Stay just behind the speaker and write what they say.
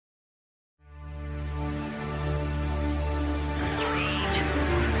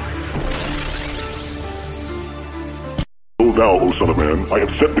Know thou, O son of man, I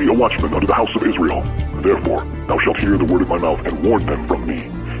have set thee a watchman unto the house of Israel. Therefore, thou shalt hear the word of my mouth, and warn them from me.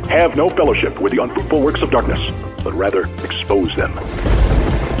 Have no fellowship with the unfruitful works of darkness, but rather expose them.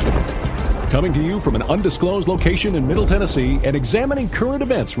 Coming to you from an undisclosed location in Middle Tennessee and examining current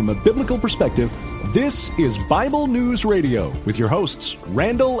events from a biblical perspective, this is Bible News Radio with your hosts,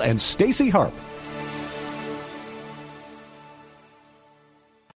 Randall and Stacy Harp.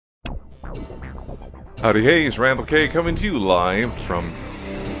 Howdy, hey, it's Randall K. coming to you live from,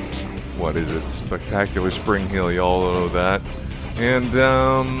 Spectacular Spring Hill, y'all know that. And,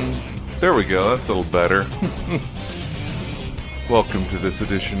 there we go, that's a little better. Welcome to this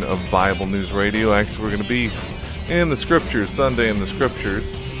edition of Bible News Radio. Actually, we're going to be in the Scriptures, Sunday in the Scriptures.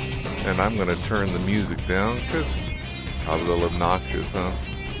 And I'm going to turn the music down, because probably a little obnoxious, huh?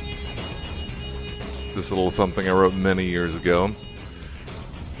 Just a little something I wrote many years ago.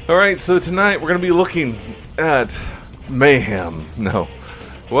 Alright, so tonight we're going to be looking at mayhem. No.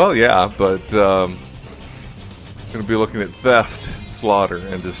 Well, yeah, but going to be looking at theft, slaughter,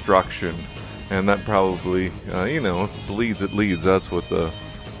 and destruction. And that probably, bleeds, it leads. That's what the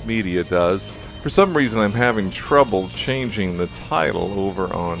media does. For some reason, I'm having trouble changing the title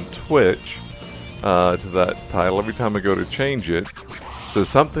over on Twitch to that title. Every time I go to change it, so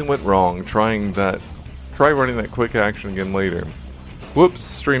something went wrong. Try running that quick action again later. Whoops,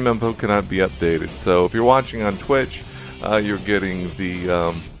 stream info cannot be updated. So if you're watching on Twitch, you're getting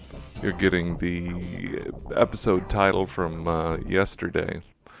the episode title from yesterday.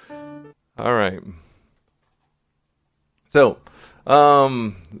 All right. So,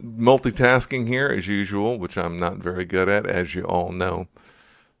 multitasking here as usual, which I'm not very good at, as you all know,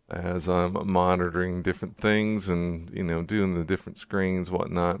 as I'm monitoring different things and, doing the different screens,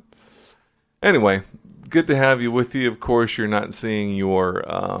 whatnot. Anyway, good to have you with you. Of course, you're not seeing your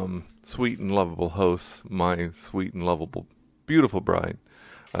sweet and lovable host, my sweet and lovable, beautiful bride,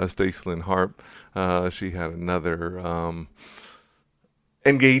 Stacy Lynn Harp. She had another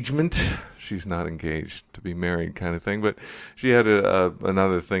engagement. She's not engaged to be married kind of thing, but she had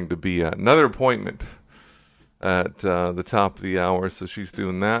another thing to be at, another appointment at the top of the hour, so she's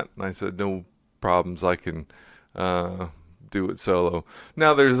doing that. And I said, no problems, I can do it solo.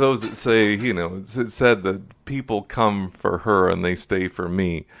 Now there's those that say, it said that people come for her and they stay for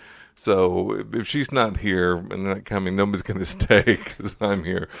me. So if she's not here and they're not coming, nobody's going to stay because I'm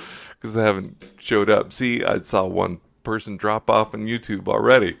here, because I haven't showed up. See, I saw one person drop off on YouTube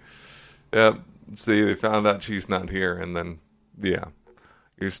already. Yep. See, they found out she's not here, and then, yeah,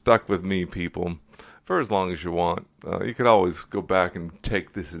 you're stuck with me, people, for as long as you want. You could always go back and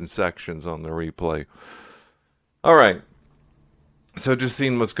take this in sections on the replay. All right. So just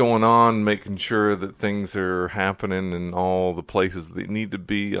seeing what's going on, making sure that things are happening in all the places that they need to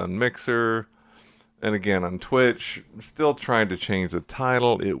be on Mixer, and again on Twitch. I'm still trying to change the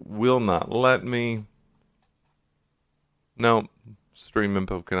title. It will not let me. No, stream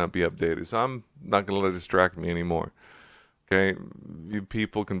info cannot be updated, so I'm not going to let it distract me anymore. Okay, you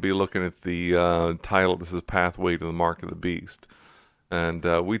people can be looking at the title. This is Pathway to the Mark of the Beast, and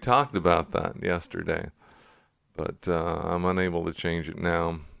we talked about that yesterday, but I'm unable to change it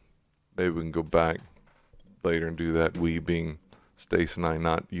now. Maybe we can go back later and do that. We being Stace and I,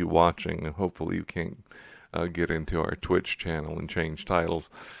 not you watching. Hopefully you can get into our Twitch channel and change titles.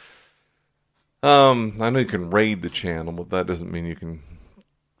 I know you can raid the channel, but that doesn't mean you can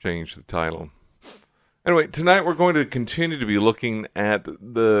change the title. Anyway, tonight we're going to continue to be looking at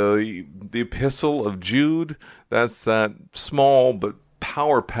the Epistle of Jude. That's that small but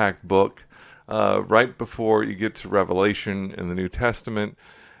power-packed book right before you get to Revelation in the New Testament.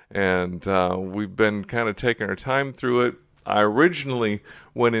 And we've been kind of taking our time through it. I originally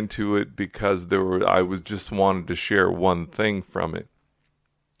went into it because I was just wanted to share one thing from it.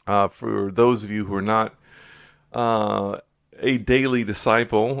 For those of you who are not a daily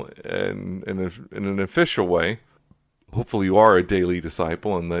disciple in an official way, hopefully you are a daily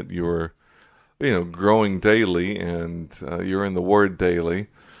disciple and that you're, growing daily and you're in the Word daily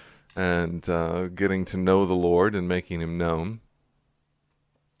and getting to know the Lord and making Him known.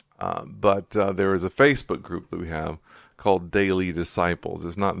 But there is a Facebook group that we have called Daily Disciples.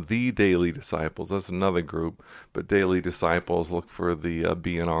 It's not the Daily Disciples. That's another group. But Daily Disciples, look for the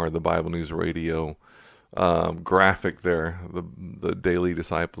BNR, the Bible News Radio graphic there. The Daily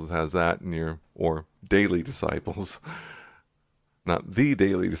Disciples has that or Daily Disciples. Not the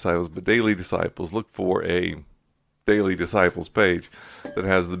Daily Disciples, but Daily Disciples. Look for a Daily Disciples page that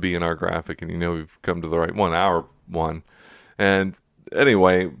has the BNR graphic, and we've come to the right one, our one. And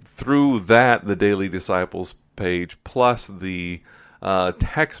anyway, through that, the Daily Disciples page plus the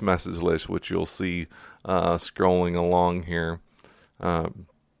text message list, which you'll see scrolling along here.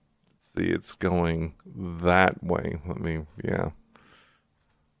 See, it's going that way.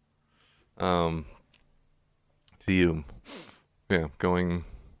 To you. Yeah, going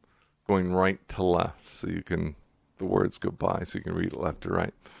right to left, so the words go by, so you can read it left to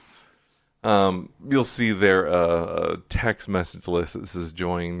right. You'll see there a text message list that says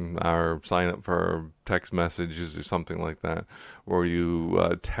join our sign up for our text messages or something like that, where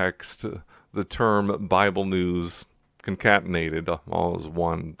you text the term Bible News concatenated, all as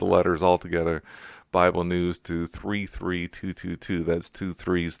one, the letters all together, Bible News to 33222. That's 2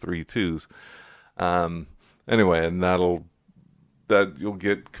 3s, 3 2s. Anyway, and that you'll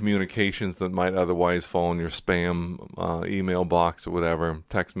get communications that might otherwise fall in your spam email box or whatever.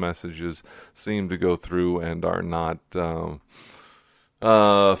 Text messages seem to go through and are not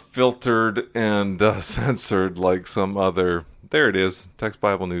filtered and censored like some other. There it is. Text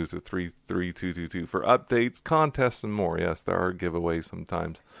Bible News at 33222 for updates, contests, and more. Yes, there are giveaways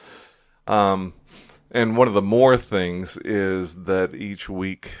sometimes. And one of the more things is that each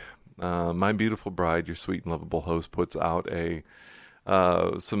week, My Beautiful Bride, your sweet and lovable host, puts out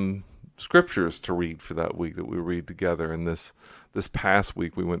some scriptures to read for that week that we read together. And this past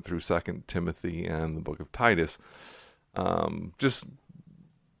week, we went through 2 Timothy and the book of Titus. Just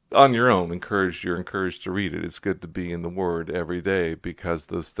on your own, you're encouraged to read it. It's good to be in the Word every day, because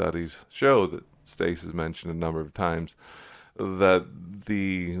those studies show that Stace has mentioned a number of times that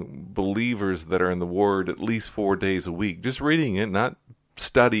the believers that are in the Word at least 4 days a week, just reading it, not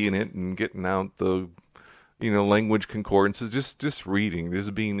studying it and getting out the language concordances, just reading,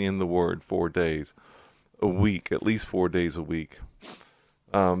 just being in the Word 4 days a week, at least 4 days a week.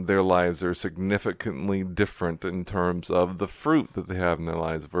 Their lives are significantly different in terms of the fruit that they have in their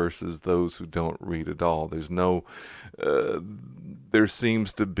lives versus those who don't read at all. There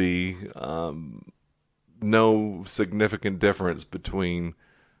seems to be no significant difference between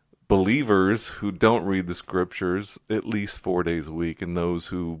believers who don't read the scriptures at least 4 days a week and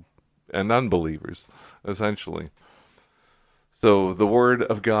and unbelievers, essentially. So the Word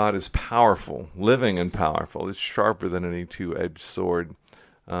of God is powerful, living and powerful. It's sharper than any two-edged sword,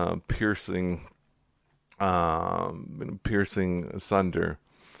 piercing asunder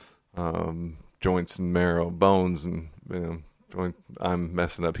joints and marrow, bones, and I'm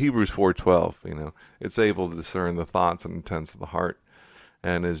messing up. Hebrews 4:12. It's able to discern the thoughts and intents of the heart.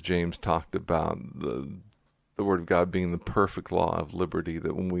 And as James talked about, the Word of God being the perfect law of liberty,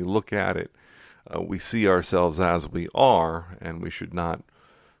 that when we look at it, we see ourselves as we are, and we should not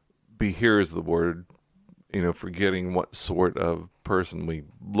be hearers of the Word, forgetting what sort of person we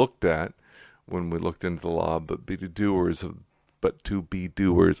looked at when we looked into the law, but to be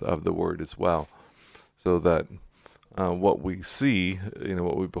doers of the Word as well, so that what we see,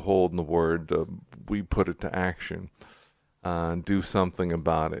 what we behold in the Word, we put it to action, and do something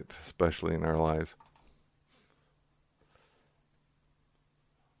about it, especially in our lives.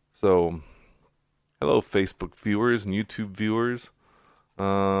 So, hello, Facebook viewers and YouTube viewers.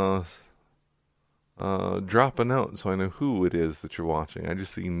 Drop a note so I know who it is that you're watching. I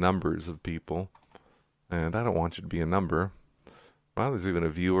just see numbers of people, and I don't want you to be a number. Wow, there's even a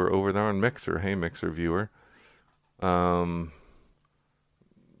viewer over there on Mixer. Hey, Mixer viewer. And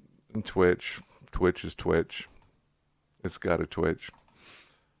Twitch. Twitch is Twitch. It's got a Twitch.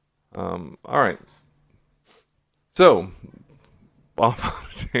 All right. So, off on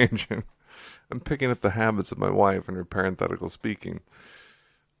a tangent. I'm picking up the habits of my wife and her parenthetical speaking.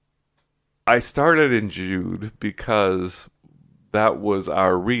 I started in Jude because that was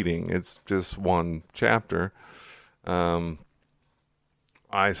our reading. It's just one chapter. I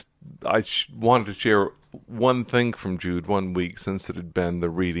wanted to share one thing from Jude 1 week, since it had been the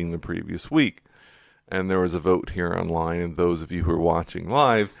reading the previous week. And there was a vote here online, and those of you who are watching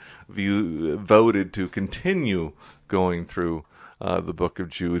live, voted to continue going through the book of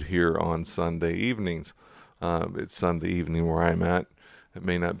Jude here on Sunday evenings. It's Sunday evening where I'm at. It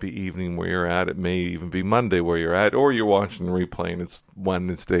may not be evening where you're at. It may even be Monday where you're at, or you're watching the replay and it's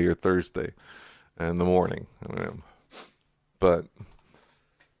Wednesday or Thursday in the morning. But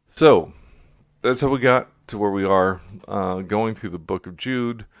so that's how we got to where we are, going through the book of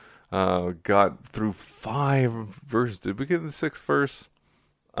Jude. Got through 5 verses. Did we get in the 6th verse?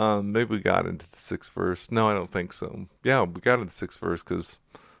 Maybe we got into the 6th verse. No, I don't think so. Yeah, we got into the 6th verse because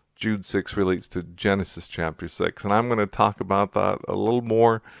Jude 6 relates to Genesis chapter 6. And I'm going to talk about that a little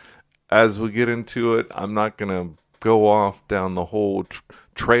more as we get into it. I'm not going to go off down the whole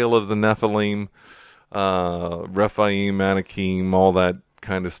trail of the Nephilim, Rephaim, Anakim, all that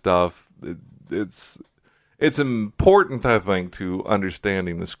kind of stuff. It's it's important, I think, to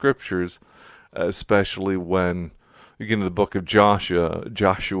understanding the scriptures, especially when you get into the book of Joshua,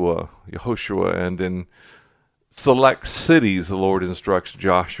 Yehoshua, and in select cities, the Lord instructs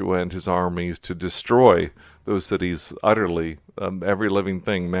Joshua and his armies to destroy those cities utterly, every living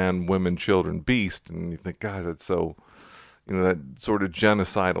thing, man, women, children, beast. And you think, God, that's so, that sort of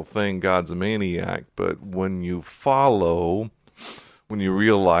genocidal thing, God's a maniac. But when you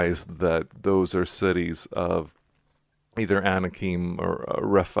realize that those are cities of either Anakim or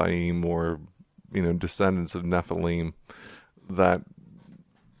Rephaim or, descendants of Nephilim, that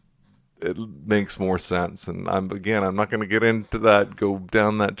it makes more sense. And I'm not going to get into that, go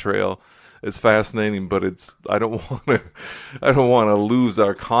down that trail. It's fascinating, but I don't want to lose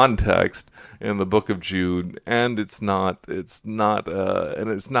our context in the book of Jude, and it's not an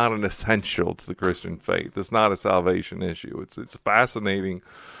essential to the Christian faith. It's not a salvation issue. It's fascinating,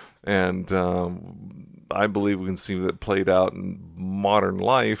 and I believe we can see that played out in modern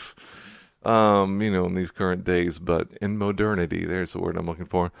life, in these current days, but in modernity, there's the word I'm looking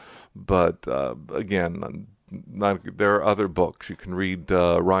for. But again, there are other books. You can read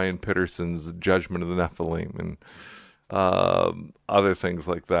Ryan Pitterson's Judgment of the Nephilim and other things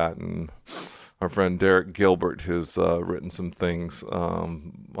like that. And our friend Derek Gilbert has written some things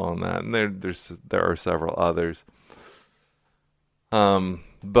on that. And there are several others.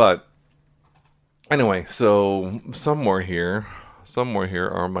 But anyway, so somewhere here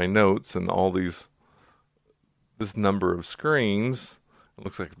are my notes and all this number of screens. It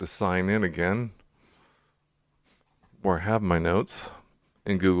looks like I have to sign in again, where I have my notes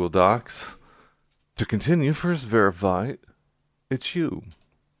in Google Docs. To continue, first verify it's you.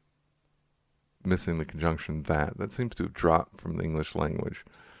 Missing the conjunction that. That seems to have dropped from the English language.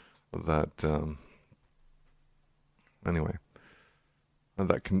 Anyway.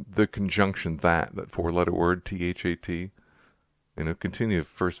 The conjunction that 4-letter word, THAT. Continue,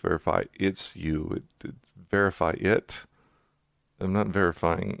 first verify it's you. Verify it. I'm not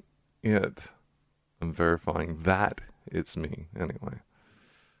verifying it. I'm verifying that it's me. Anyway,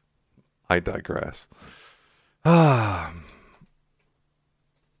 I digress. All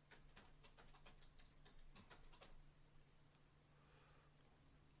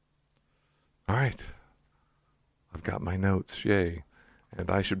right. I've got my notes, yay.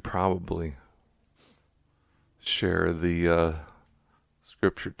 And I should probably share the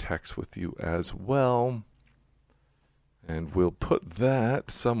scripture text with you as well. And we'll put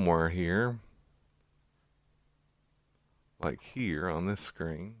that somewhere here. Like here on this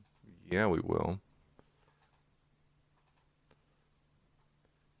screen. Yeah, we will.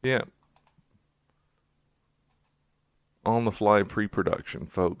 Yeah. On the fly pre-production,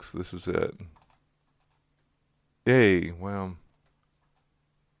 folks. This is it. Yay. Well,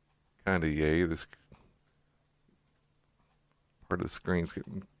 kind of yay. This part of the screen's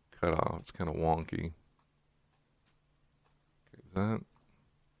getting cut off. It's kind of wonky. Okay, is that?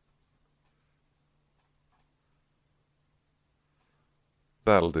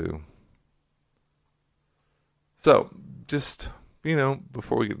 That'll do. So, just,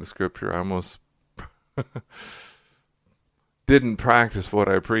 before we get to scripture, I almost didn't practice what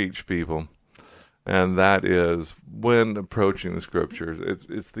I preach, people. And that is, when approaching the scriptures,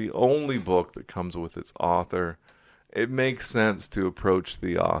 it's the only book that comes with its author. It makes sense to approach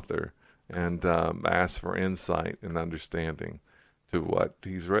the author and ask for insight and understanding to what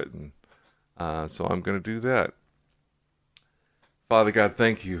he's written. So I'm going to do that. Father God,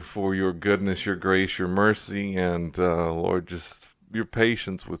 thank you for your goodness, your grace, your mercy, and Lord, just your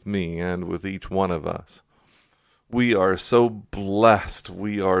patience with me and with each one of us. We are so blessed.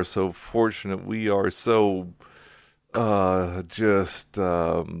 We are so fortunate. We are so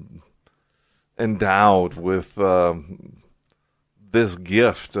endowed with this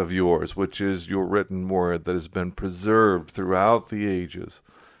gift of yours, which is your written word that has been preserved throughout the ages.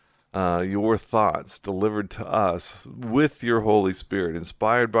 Your thoughts delivered to us with your Holy Spirit,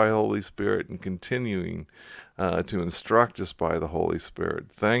 inspired by Holy Spirit, and continuing to instruct us by the Holy Spirit.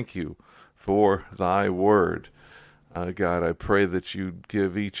 Thank you for thy word. God, I pray that you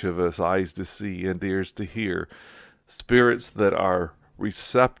give each of us eyes to see and ears to hear, spirits that are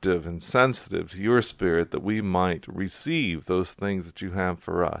receptive and sensitive to your spirit, that we might receive those things that you have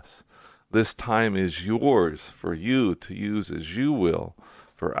for us. This time is yours for you to use as you will.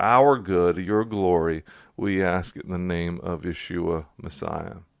 For our good, your glory, we ask it in the name of Yeshua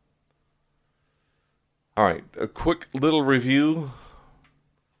Messiah. All right, a quick little review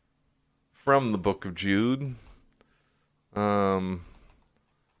from the book of Jude.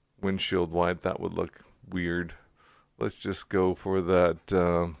 Windshield wipe, that would look weird. Let's just go for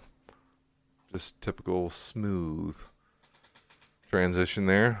that Just typical smooth transition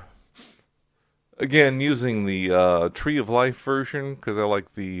there. Again, using the Tree of Life version because I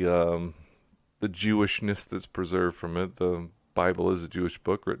like the Jewishness that's preserved from it. The Bible is a Jewish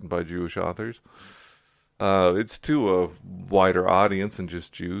book written by Jewish authors. It's to a wider audience than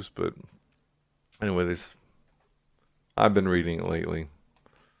just Jews, but anyway, I've been reading it lately.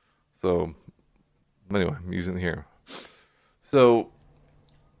 So, anyway, I'm using it here. So,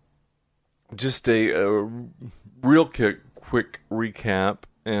 just a real quick recap,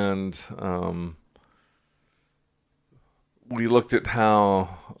 and we looked at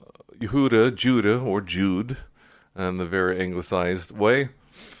how Judah, or Jude, in the very anglicized way,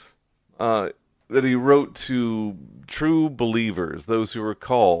 that he wrote to true believers, those who were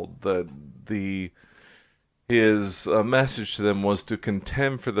called, that his message to them was to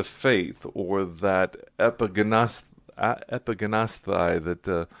contend for the faith, or that epigenasthai,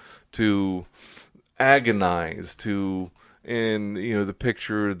 that to agonize, in the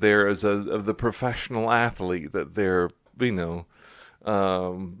picture there is of the professional athlete, that they're no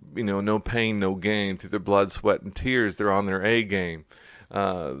pain, no gain, through their blood, sweat, and tears, they're on their A game.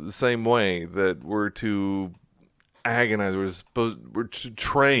 The same way that we're to agonize, we're to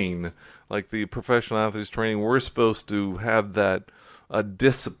train, like the professional athletes training, we're supposed to have that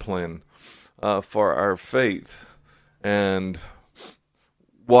discipline for our faith. And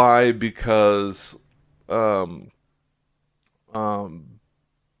why? Because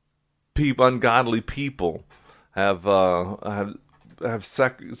ungodly people have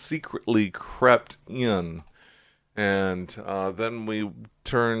secretly crept in, and then we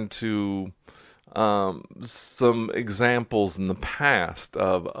turn to some examples in the past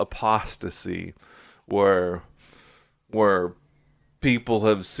of apostasy, where people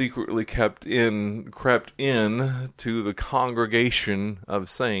have secretly crept in to the congregation of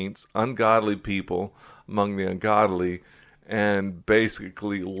saints, ungodly people among the ungodly, and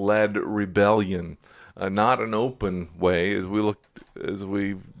basically led rebellion. Not an open way, as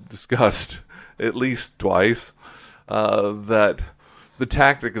we discussed at least twice, that the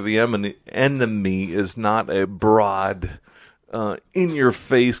tactic of the enemy is not a broad,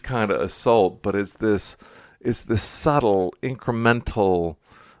 in-your-face kind of assault, but it's this subtle, incremental,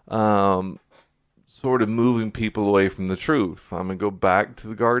 sort of moving people away from the truth. I'm going to go back to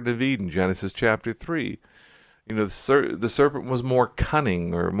the Garden of Eden, Genesis chapter 3. The serpent was more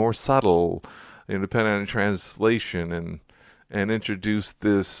cunning or more subtle, depending on the translation, and introduced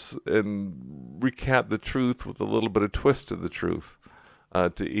this and recap the truth with a little bit of twist of the truth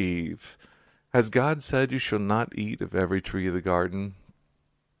to Eve. Has God said you shall not eat of every tree of the garden?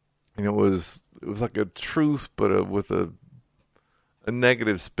 It was like a truth, but with a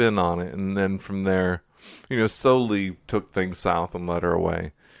negative spin on it, and then from there, slowly took things south and led her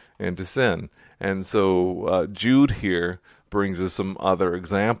away into sin. And so Jude here brings us some other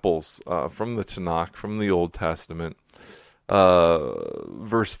examples from the Tanakh, from the Old Testament.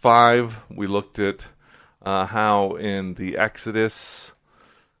 Verse 5, we looked at how in the Exodus,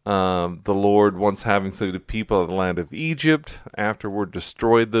 the Lord, once having saved the people of the land of Egypt, afterward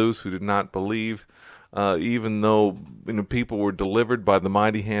destroyed those who did not believe, even though people were delivered by the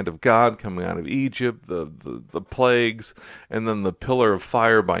mighty hand of God coming out of Egypt, the plagues, and then the pillar of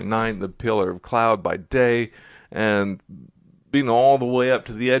fire by night, the pillar of cloud by day, and all the way up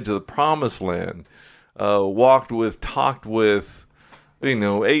to the edge of the promised land, walked with, talked with,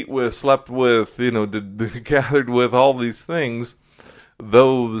 ate with, slept with, gathered with, all these things.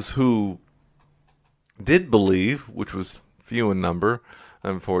 Those who did believe, which was few in number,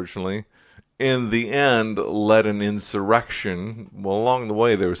 unfortunately, in the end led an insurrection. Well, along the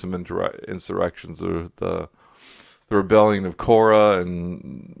way there were some insurrections, the rebellion of Korah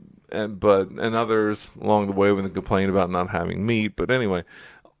and others along the way when they complained about not having meat. But anyway,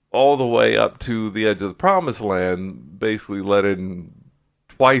 all the way up to the edge of the promised land, basically led in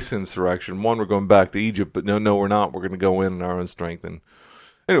twice insurrection. One, we're going back to Egypt, but no, we're not. We're going to go in our own strength. And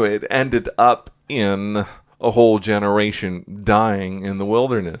anyway, it ended up in a whole generation dying in the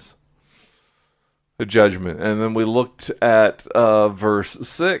wilderness. The judgment. And then we looked at verse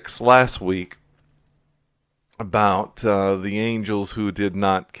 6 last week about the angels who did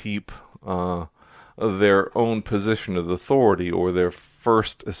not keep their own position of authority, or their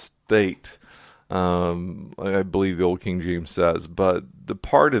first estate, I believe the old King James says, but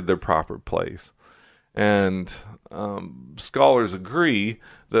departed their proper place. And scholars agree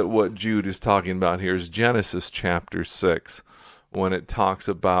that what Jude is talking about here is Genesis chapter 6, when it talks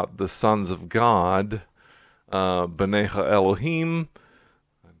about the sons of God, B'nai Elohim.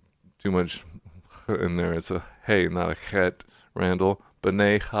 Too much in there. It's a hey, not a chet, Randall.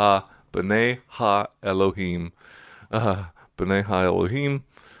 B'nai B'nai Ha-Elohim. B'nai Ha-Elohim,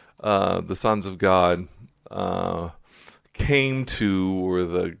 the sons of God, came to, or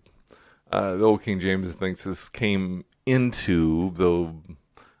the Old King James thinks this came into, though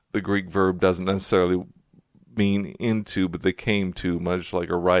the Greek verb doesn't necessarily mean into, but they came to, much like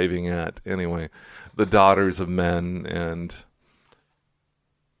arriving at, anyway, the daughters of men,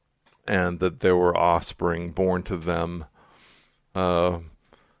 and that there were offspring born to them.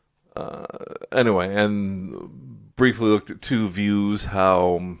 Anyway, and briefly looked at two views,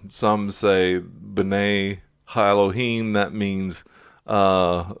 how some say B'nai Ha-Elohim, that means,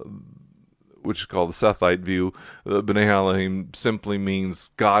 which is called the Sethite view, B'nai Ha-Elohim simply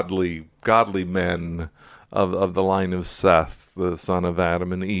means godly men of the line of Seth, the son of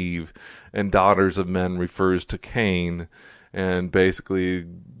Adam and Eve, and daughters of men refers to Cain, and basically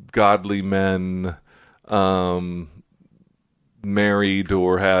godly men married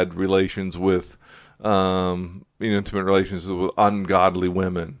or had relations with, intimate relations with ungodly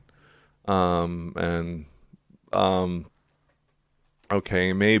women.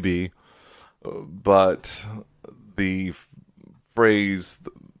 Okay, maybe, but the phrase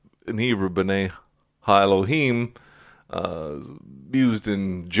in Hebrew, B'nai Ha-Elohim, used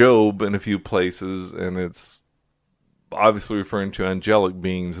in Job in a few places, and it's obviously referring to angelic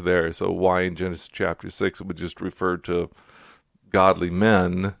beings there. So why in Genesis chapter 6 it would just refer to godly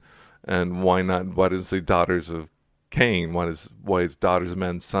men, and why not? Why does it say daughters of Cain? Why is daughters of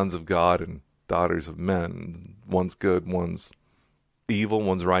men sons of God and daughters of men? One's good, one's evil,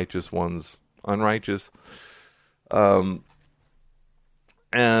 one's righteous, one's unrighteous.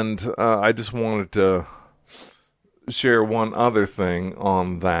 And I just wanted to share one other thing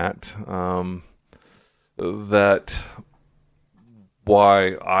on that. That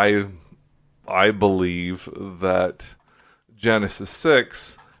why I believe that Genesis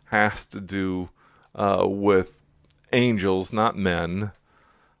 6 has to do with angels, not men,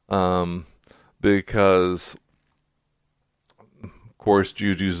 because, of course,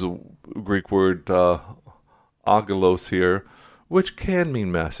 Jude uses the Greek word angelos here, which can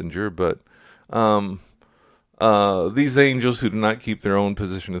mean messenger, but these angels who do not keep their own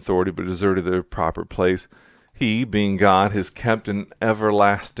position of authority but deserted their proper place, he, being God, has kept in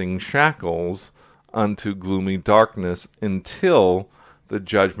everlasting shackles unto gloomy darkness until the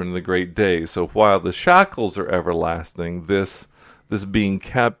judgment of the great day. So while the shackles are everlasting, this being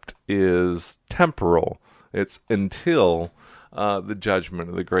kept is temporal. It's until the judgment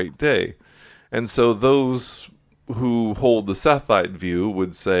of the great day. And so those who hold the Sethite view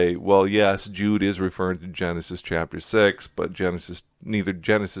would say, well, yes, Jude is referring to Genesis chapter 6, but neither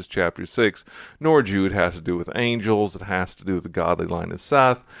Genesis chapter 6 nor Jude has to do with angels. It has to do with the godly line of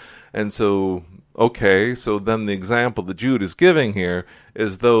Seth. And so, okay, so then the example that Jude is giving here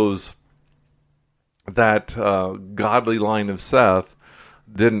is that godly line of Seth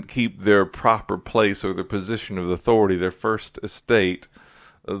didn't keep their proper place or their position of authority, their first estate.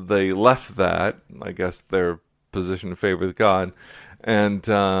 They left that, I guess, their position in favor of God, and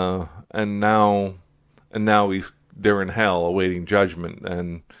now they're in hell awaiting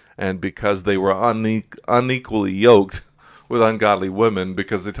judgment, and because they were unequally yoked with ungodly women,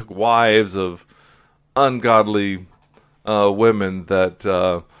 because they took wives of ungodly women,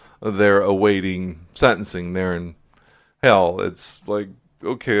 that they're awaiting sentencing. They're in hell. It's like,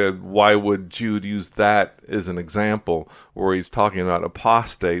 okay, why would Jude use that as an example where he's talking about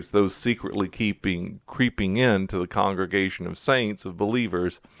apostates, those secretly creeping into the congregation of saints, of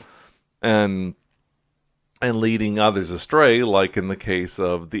believers, and leading others astray, like in the case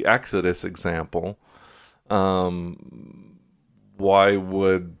of the Exodus example? Why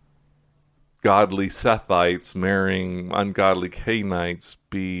would godly Sethites marrying ungodly Canaanites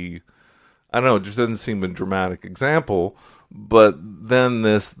be, I don't know, it just doesn't seem a dramatic example. But then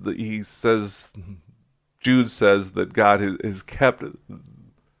Jude says that God has kept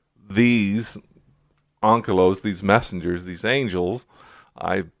these angelos, these messengers, these angels,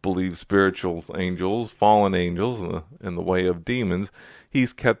 I believe spiritual angels, fallen angels in the way of demons,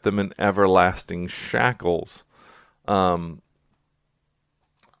 he's kept them in everlasting shackles, under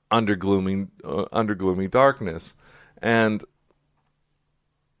gloomy darkness. And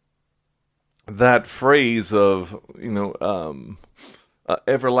that phrase of,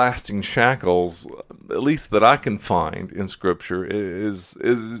 everlasting shackles, at least that I can find in Scripture, is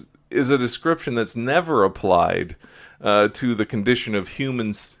a description that's never applied to the condition of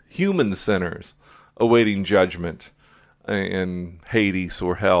human sinners awaiting judgment in Hades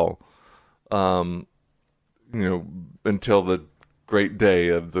or hell, until the great day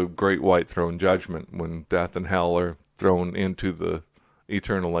of the great white throne judgment, when death and hell are thrown into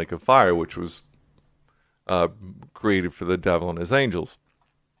eternal lake of fire, which was created for the devil and his angels.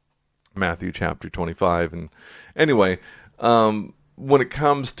 Matthew chapter 25. And anyway, when it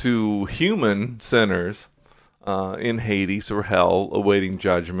comes to human sinners in Hades or hell awaiting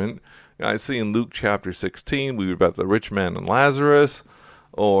judgment, I see in Luke chapter 16, we read about the rich man and Lazarus,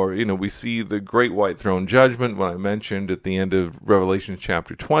 or, we see the great white throne judgment when I mentioned at the end of Revelation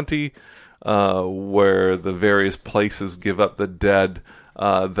chapter 20, where the various places give up the dead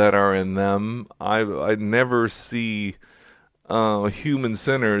that are in them. I never see human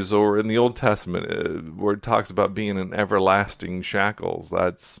sinners, or in the Old Testament where it talks about being in everlasting shackles.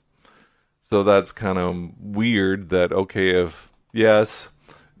 That's kind of weird that, yes,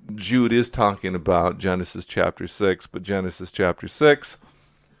 Jude is talking about Genesis chapter 6, but Genesis chapter 6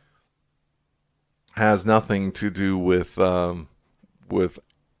 has nothing to do with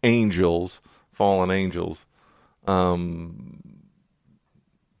angels, fallen angels. Just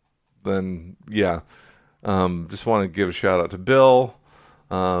want to give a shout out to Bill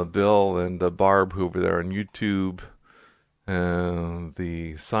and Barb, who over there on YouTube, and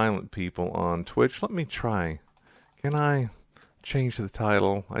the silent people on Twitch. Let me try. Can I change the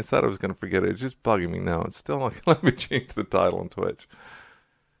title? I said I was going to forget it. It's just bugging me now. It's still not going to let me change the title on Twitch.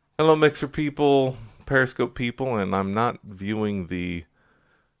 Hello, Mixer people, Periscope people, and I'm not viewing the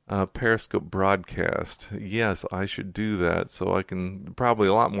Periscope broadcast. Yes, I should do that, so I can probably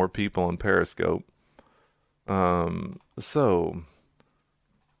a lot more people on Periscope. So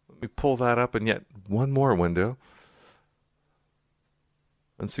let me pull that up and yet one more window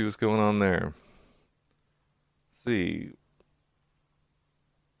and see what's going on there. Let's see.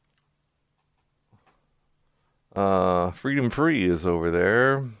 Freedom Free is over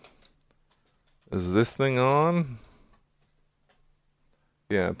there. Is this thing on?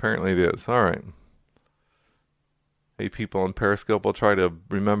 Yeah, apparently it is. All right. Hey, people on Periscope, I'll try to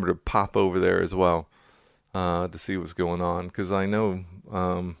remember to pop over there as well to see what's going on, because I know,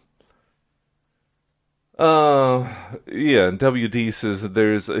 WD says that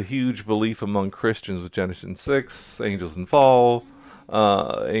there's a huge belief among Christians with Genesis 6, angels involved,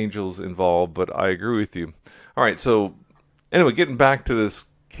 but I agree with you. All right, so anyway, getting back to this,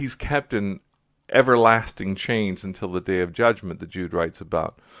 he's kept in everlasting chains until the day of judgment that Jude writes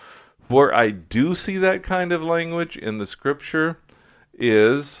about. Where I do see that kind of language in the scripture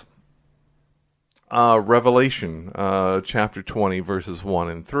is Revelation chapter 20, verses 1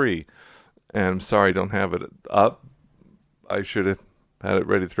 and 3. And I'm sorry I don't have it up. I should have had it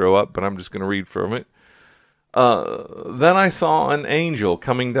ready to throw up, but I'm just going to read from it. Then I saw an angel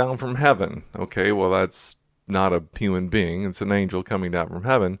coming down from heaven. Okay, well, that's not a human being. It's an angel coming down from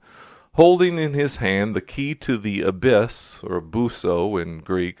heaven, holding in his hand the key to the abyss, or buso in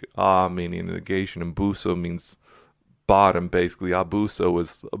Greek, meaning negation, and buso means bottom, basically. Abuso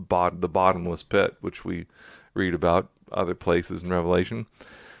is the bottomless pit, which we read about other places in Revelation.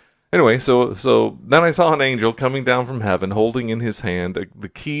 Anyway, so then I saw an angel coming down from heaven, holding in his hand the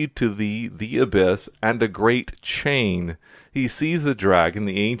key to the abyss and a great chain. He seized the dragon,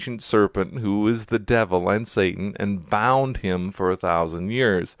 the ancient serpent, who is the devil and Satan, and bound him for 1,000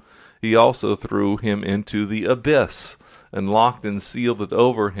 years. He also threw him into the abyss and locked and sealed it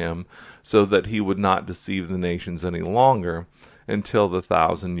over him, so that he would not deceive the nations any longer until the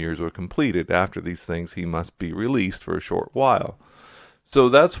 1,000 years were completed. After these things he must be released for a short while. So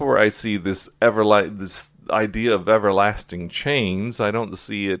that's where I see this idea of everlasting chains. I don't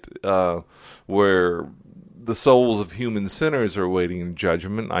see it where the souls of human sinners are waiting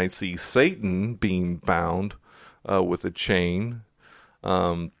judgment. I see Satan being bound with a chain,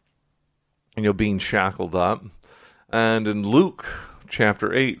 being shackled up. And in Luke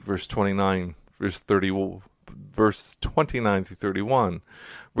chapter 8, verse 29, verse 29 through 31,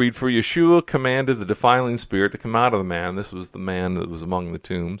 read, "For Yeshua commanded the defiling spirit to come out of the man." This was the man that was among the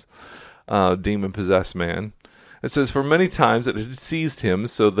tombs, demon-possessed man. It says, "For many times it had seized him,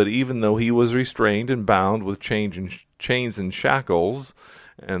 so that even though he was restrained and bound with chains and shackles,"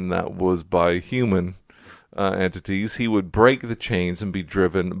 and that was by human entities, "he would break the chains and be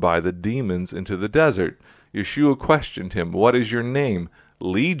driven by the demons into the desert. Yeshua questioned him, 'What is your name?'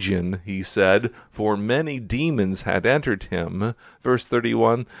 'Legion,' he said, for many demons had entered him." Verse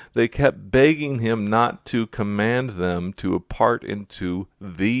 31, "They kept begging him not to command them to depart into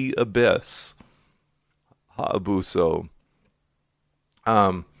the abyss." Ha'abuso.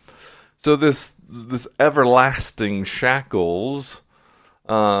 So this everlasting shackles,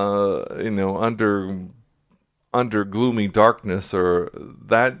 under gloomy darkness, or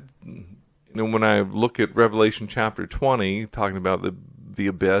that, when I look at Revelation chapter 20, talking about the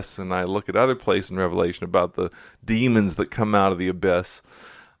abyss, and I look at other places in Revelation about the demons that come out of the abyss,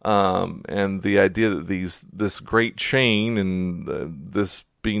 and the idea that this great chain and this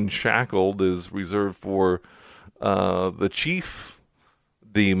being shackled is reserved for the chief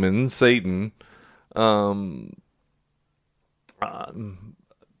demon, Satan. I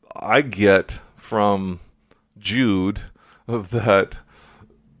get from Jude that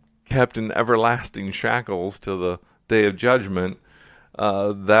kept in everlasting shackles to the day of judgment,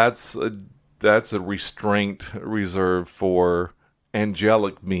 that's a restraint reserved for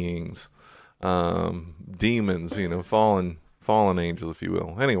angelic beings, demons, fallen angels, if you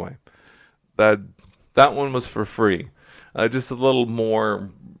will. Anyway, that one was for free. Just a little more,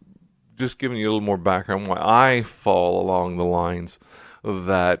 just giving you a little more background why I fall along the lines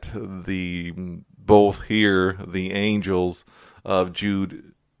that both here the angels of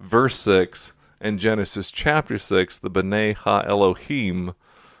Jude verse 6 and Genesis chapter 6, the B'nai Ha-Elohim,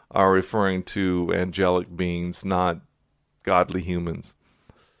 are referring to angelic beings, not godly humans.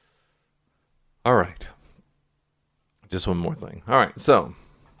 All right. Just one more thing. All right, so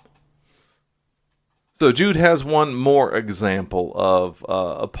Jude has one more example of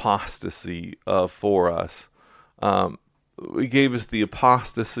apostasy for us. He gave us the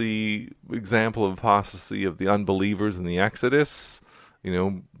example of apostasy of the unbelievers in the Exodus,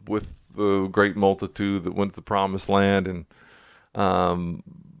 with the great multitude that went to the promised land and,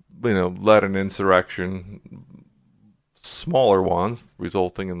 led an insurrection, smaller ones,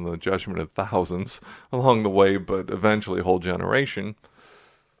 resulting in the judgment of thousands along the way, but eventually a whole generation.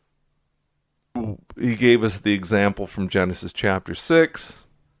 He gave us the example from Genesis chapter 6.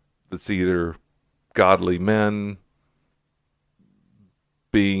 That's either godly men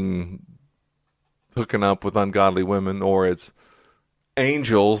being hooking up with ungodly women, or it's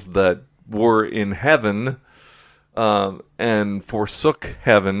angels that were in heaven and forsook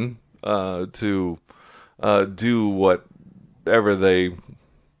heaven to do whatever they,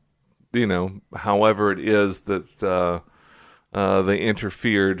 however it is that they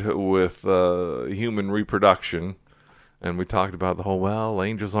interfered with human reproduction. And we talked about the whole,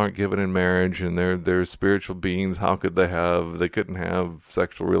 angels aren't given in marriage, and they're spiritual beings. How could they couldn't have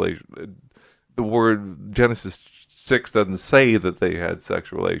sexual relations. The word Genesis 6 doesn't say that they had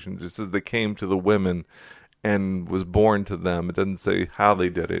sexual relations. It says they came to the women and was born to them. It doesn't say how they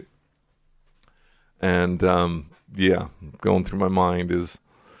did it. And, going through my mind is,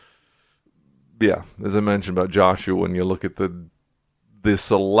 as I mentioned about Joshua, when you look at the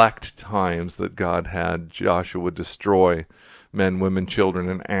select times that God had Joshua destroy men, women, children,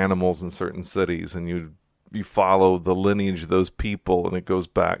 and animals in certain cities, and you follow the lineage of those people, and it goes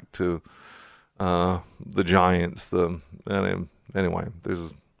back to the giants. Anyway, there's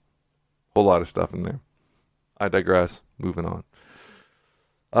a whole lot of stuff in there. I digress. Moving on.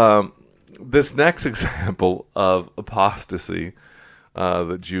 This next example of apostasy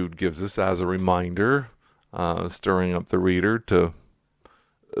that Jude gives us as a reminder, stirring up the reader to,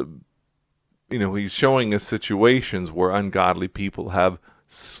 he's showing us situations where ungodly people have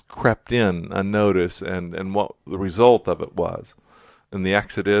crept in unnoticed, and what the result of it was. In the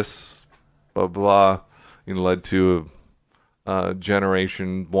Exodus, blah, blah, led to a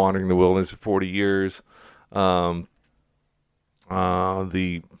generation wandering the wilderness for 40 years. The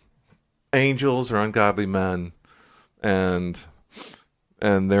angels are ungodly men, and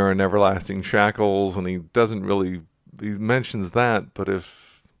they're in everlasting shackles, and he mentions that, but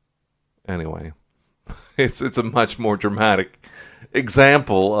it's a much more dramatic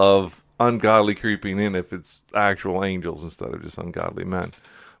example of ungodly creeping in if it's actual angels instead of just ungodly men,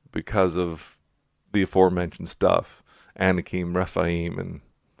 because of the aforementioned stuff, Anakim, Rephaim, and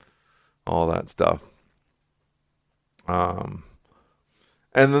all that stuff.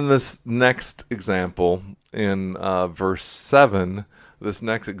 And then this next example in verse 7, this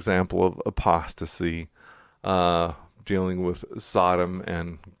next example of apostasy, dealing with Sodom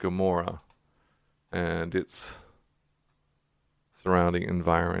and Gomorrah and its surrounding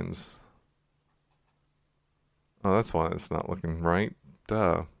environs. Oh, that's why it's not looking right.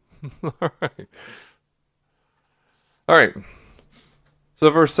 Duh. All right. So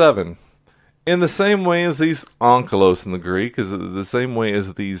verse 7. In the same way as these onkelos in the Greek, is the same way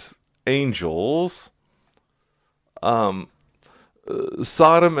as these angels, Sodom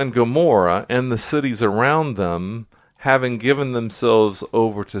and Gomorrah and the cities around them, having given themselves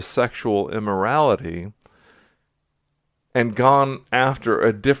over to sexual immorality and gone after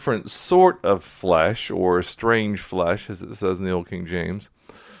a different sort of flesh, or strange flesh, as it says in the Old King James,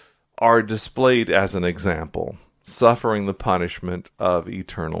 are displayed as an example, suffering the punishment of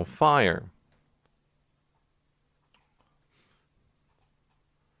eternal fire.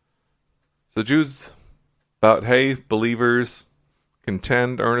 So Jude's about, hey, believers,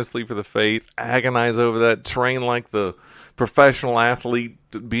 contend earnestly for the faith, agonize over that, train like the professional athlete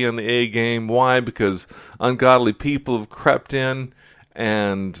to be in the A game. Why? Because ungodly people have crept in,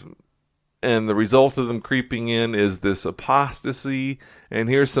 and the result of them creeping in is this apostasy. And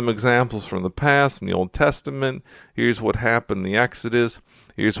here's some examples from the past, from the Old Testament. Here's what happened in the Exodus.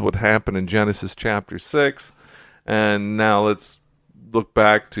 Here's what happened in Genesis chapter 6. And now let's look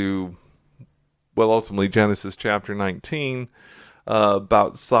back to, well, ultimately Genesis chapter 19,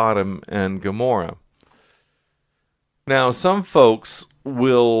 about Sodom and Gomorrah. Now, some folks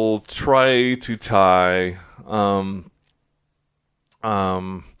will try to tie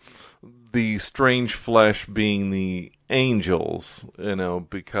the strange flesh being the angels,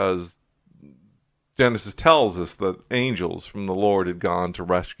 because Genesis tells us that angels from the Lord had gone to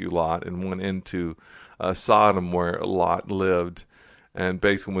rescue Lot and went into Sodom where Lot lived, and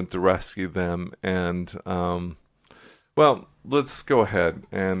basically went to rescue them. And, well, let's go ahead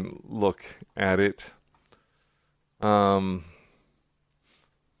and look at it. I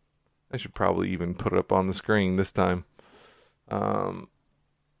should probably even put it up on the screen this time.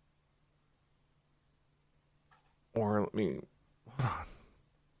 Or let me, hold on.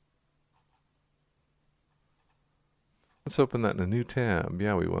 Let's open that in a new tab.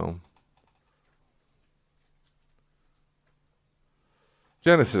 Yeah, we will.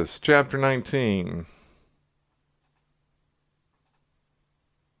 Genesis chapter 19.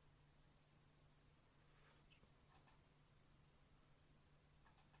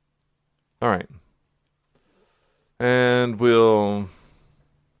 All right. And we'll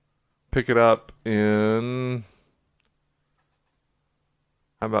pick it up in,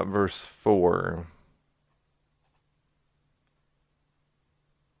 how about verse 4?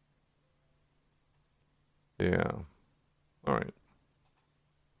 Yeah. All right.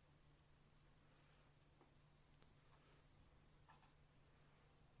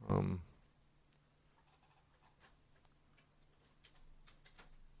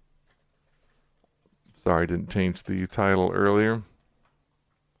 Sorry, I didn't change the title earlier.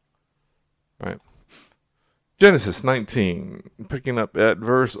 All right. Genesis 19, picking up at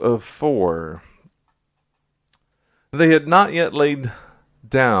verse of 4. They had not yet laid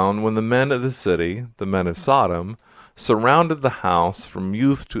down when the men of the city, the men of Sodom, surrounded the house from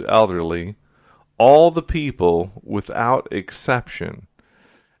youth to elderly, all the people without exception.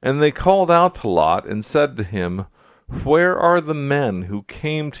 And they called out to Lot and said to him, "Where are the men who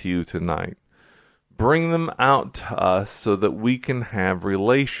came to you tonight? Bring them out to us so that we can have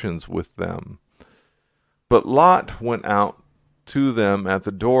relations with them." But Lot went out to them at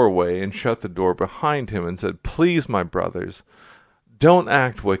the doorway and shut the door behind him and said, "Please, my brothers, don't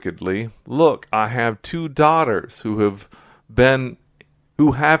act wickedly. Look, I have 2 daughters who haven't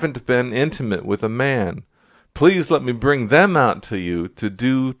been intimate with a man. Please let me bring them out to you to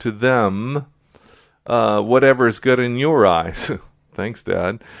do to them whatever is good in your eyes." Thanks,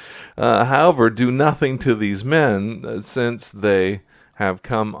 Dad. However, do nothing to these men, since they have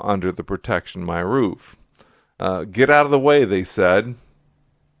come under the protection of my roof. Get out of the way, they said.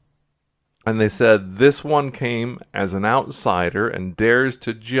 And they said, "This one came as an outsider and dares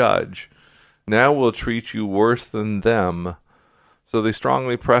to judge. Now we'll treat you worse than them." So they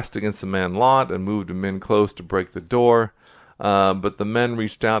strongly pressed against the man Lot and moved him in close to break the door. But the men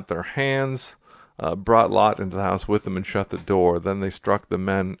reached out their hands, brought Lot into the house with them, and shut the door. Then they struck the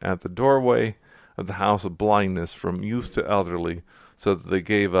men at the doorway of the house of blindness from youth to elderly, so that they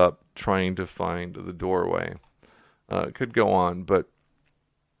gave up trying to find the doorway. It could go on, but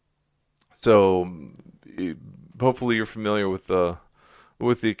so hopefully you're familiar with the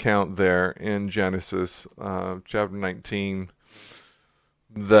account there in Genesis chapter 19.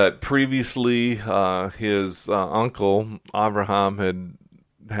 That previously his uncle Abraham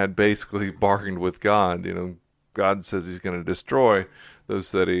had basically bargained with God. God says he's going to destroy those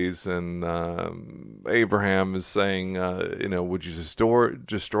cities, and Abraham is saying, would you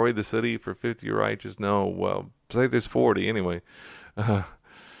destroy the city for 50 righteous? No, well, say there's 40 anyway. And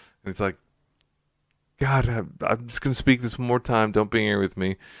it's like, God, I'm just going to speak this one more time. Don't be angry with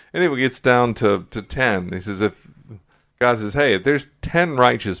me. Anyway, it gets down to 10. He says, God says, hey, if there's 10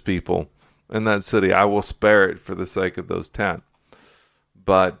 righteous people in that city, I will spare it for the sake of those 10.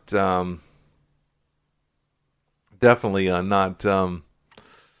 But definitely not 10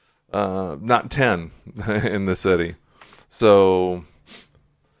 in the city. So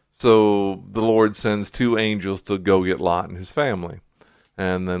the Lord sends 2 angels to go get Lot and his family.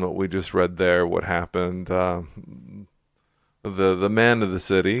 And then what we just read there, what happened, the men of the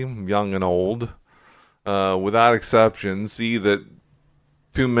city, young and old, without exception, see that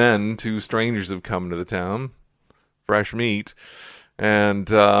two strangers have come to the town, fresh meat, and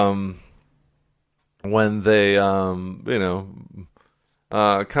when they, come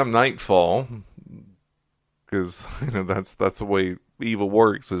nightfall, because that's the way evil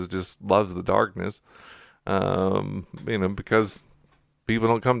works, is it just loves the darkness. Because people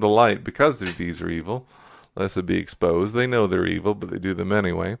don't come to light because their deeds are evil, lest it be exposed. They know they're evil, but they do them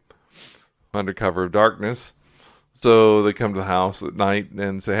anyway, under cover of darkness. So they come to the house at night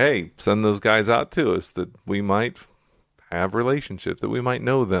and say, hey, send those guys out to us that we might have relationships, that we might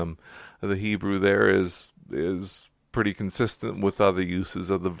know them. The Hebrew there is pretty consistent with other uses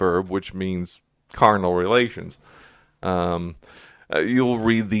of the verb, which means carnal relations. You'll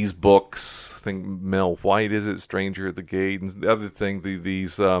read these books. I think Mel White is it, Stranger at the Gate, and the other thing,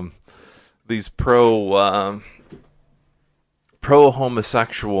 these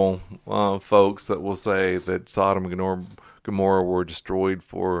pro-homosexual folks that will say that Sodom and Gomorrah were destroyed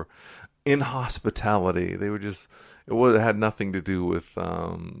for inhospitality. They were just, it had nothing to do with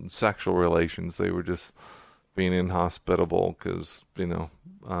sexual relations. They were just being inhospitable because,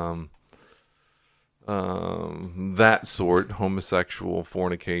 that sort, homosexual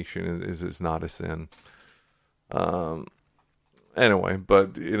fornication is not a sin. Anyway,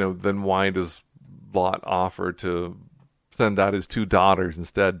 but, then why does Lot offer to send out his 2 daughters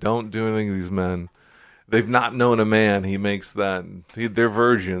instead? Don't do anything to these men. They've not known a man. He makes that. They're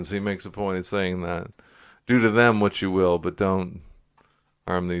virgins. He makes a point of saying that. Do to them what you will, but don't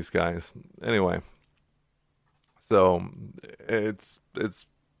harm these guys. Anyway, so it's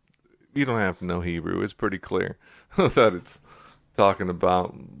you don't have to know Hebrew. It's pretty clear that it's talking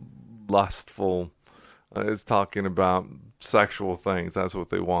about lustful. It's talking about sexual things. That's what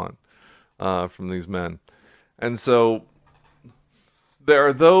they want from these men. And so there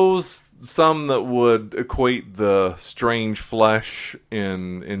are some that would equate the strange flesh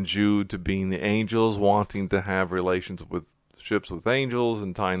in Jude to being the angels wanting to have relationships with angels,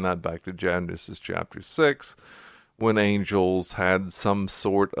 and tying that back to Genesis chapter 6, when angels had some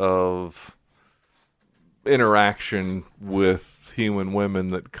sort of interaction with human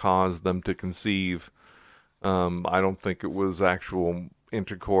women that caused them to conceive. I don't think it was actual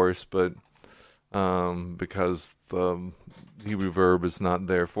intercourse, but because the Hebrew verb is not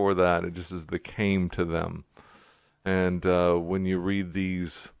there for that, it just is the came to them. And when you read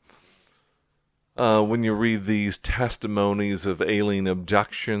these testimonies of alien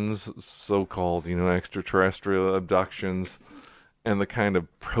abductions, so-called extraterrestrial abductions, and the kind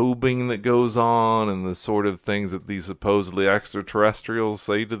of probing that goes on, and the sort of things that these supposedly extraterrestrials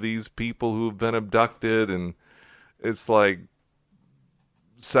say to these people who have been abducted, and it's like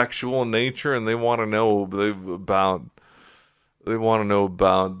sexual in nature, and they want to know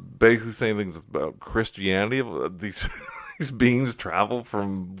about basically saying things about Christianity. These beings travel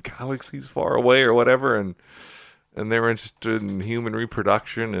from galaxies far away or whatever, and they're interested in human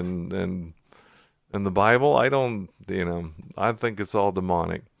reproduction and the Bible. I think it's all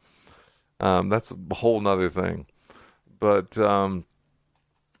demonic. That's a whole nother thing. But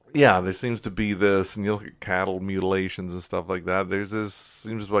there seems to be this, and you look at cattle mutilations and stuff like that.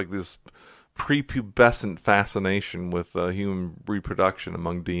 Seems like this prepubescent fascination with human reproduction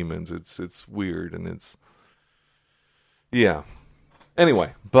among demons. It's weird, and it's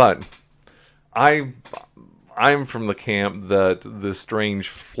Anyway, but I'm from the camp that the strange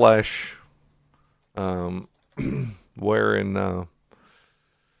flesh, wherein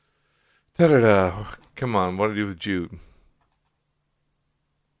come on, what do I do with Jude?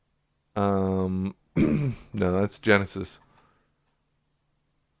 No, that's Genesis.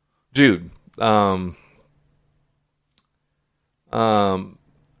 Jude.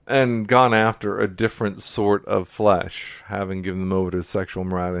 And gone after a different sort of flesh, having given them over to sexual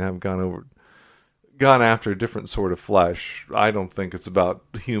morality, have gone after a different sort of flesh. I don't think it's about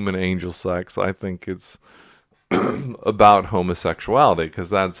human angel sex. I think it's about homosexuality, because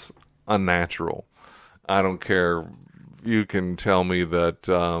that's unnatural. I don't care. You can tell me that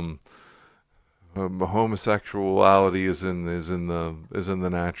homosexuality is in the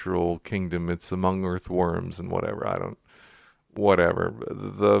natural kingdom. It's among earthworms and whatever. Whatever.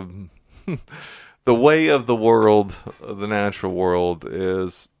 The way of the world, the natural world,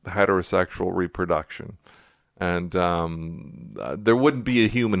 is heterosexual reproduction. And there wouldn't be a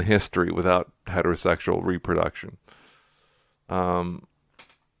human history without heterosexual reproduction.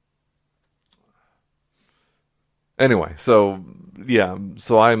 Anyway, so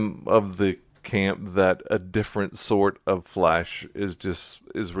I'm of the camp that a different sort of flesh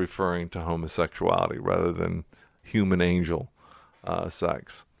is referring to homosexuality rather than human angel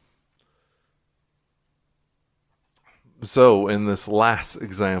sex. So in this last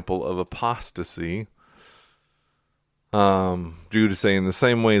example of apostasy, Jude is saying, in the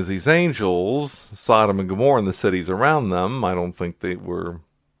same way as these angels, Sodom and Gomorrah and the cities around them, I don't think they were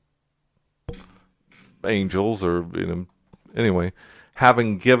angels, or anyway,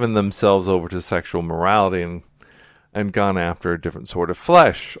 having given themselves over to sexual morality and gone after a different sort of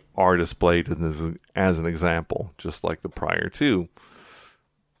flesh, are displayed as an example, just like the prior two,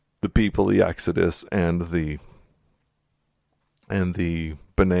 the people, the Exodus, and the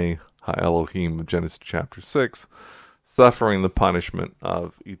B'nai Ha-Elohim of Genesis chapter 6, suffering the punishment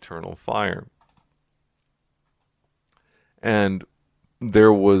of eternal fire. And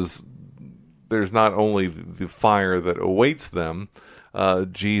there's not only the fire that awaits them.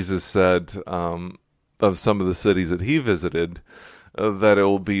 Jesus said of some of the cities that he visited that it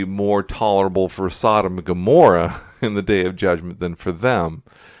will be more tolerable for Sodom and Gomorrah in the day of judgment than for them.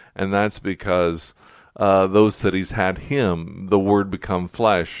 And that's because those cities had him, the Word become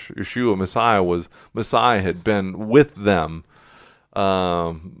flesh. Yeshua, Messiah had been with them,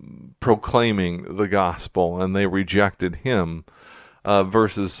 proclaiming the gospel, and they rejected him,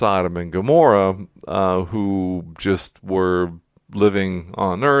 versus Sodom and Gomorrah, who just were living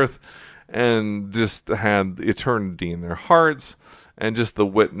on earth and just had eternity in their hearts and just the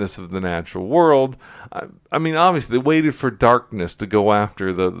witness of the natural world. I mean, obviously, they waited for darkness to go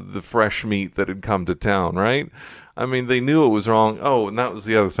after the fresh meat that had come to town, right? I mean, they knew it was wrong. Oh, and that was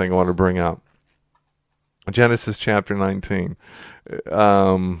the other thing I want to bring up. Genesis chapter 19.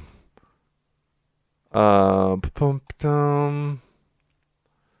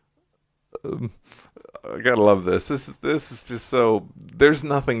 I gotta love this. This is just so. There's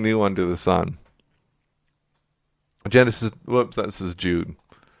nothing new under the sun. This is Jude.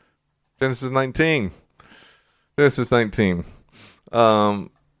 Genesis 19. Genesis 19.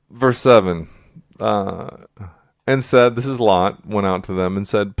 Verse 7. And said, this is Lot, went out to them and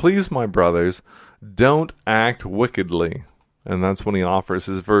said, please, my brothers, don't act wickedly. And that's when he offers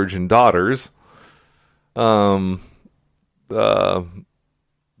his virgin daughters. Yeah.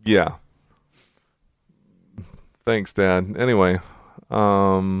 Thanks, Dad. Anyway,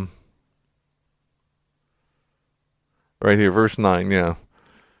 right here, verse 9, yeah.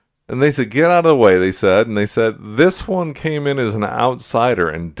 And they said, get out of the way, they said. And they said, this one came in as an outsider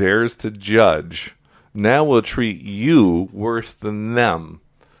and dares to judge. Now we'll treat you worse than them.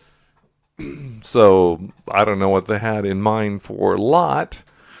 So, I don't know what they had in mind for Lot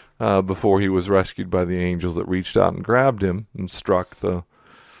before he was rescued by the angels that reached out and grabbed him and struck the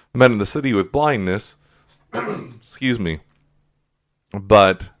men in the city with blindness. Excuse me.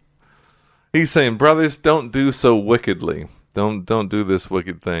 But he's saying, brothers, don't do so wickedly. Don't do this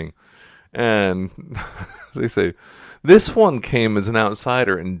wicked thing. And they say, this one came as an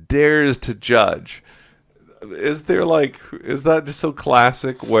outsider and dares to judge. Is that just so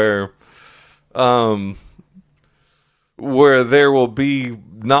classic where there will be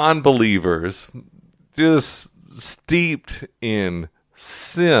non-believers just steeped in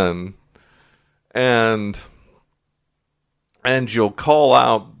sin, and you'll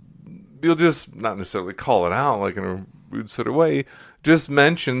just not necessarily call it out like in a rude sort of way, just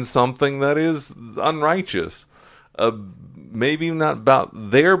mention something that is unrighteous, maybe not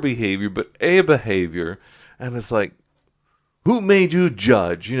about their behavior but a behavior, and it's like, who made you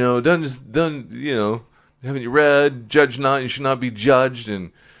judge? Haven't you read, judge not, you should not be judged,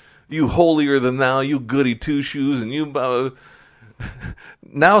 and you holier than thou, you goody two shoes, and you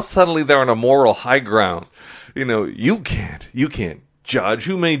now suddenly they're on a moral high ground. You can't judge.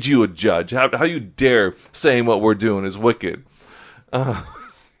 Who made you a judge? How you dare saying what we're doing is wicked?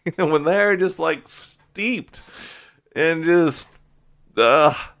 When they're just like steeped in just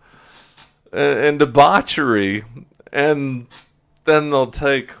and debauchery, and then they'll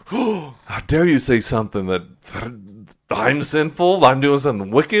take, how dare you say something that I'm sinful, I'm doing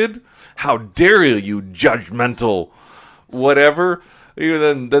something wicked? How dare you judgmental whatever?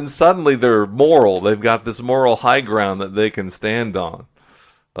 Then suddenly they're moral. They've got this moral high ground that they can stand on.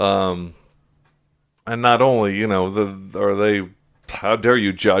 And not only, are they, how dare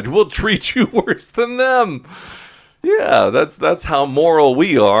you judge? We'll treat you worse than them. Yeah, that's how moral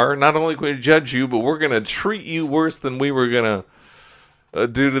we are. Not only can we judge you, but we're going to treat you worse than we were going to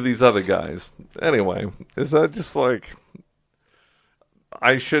do to these other guys. Anyway, is that just like,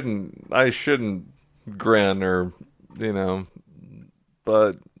 I shouldn't grin or,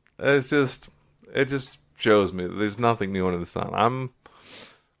 but it just shows me that there's nothing new under the sun.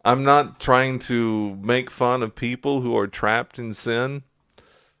 I'm not trying to make fun of people who are trapped in sin.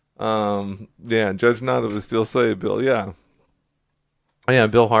 Judge not if they still say, Bill. Yeah. Yeah,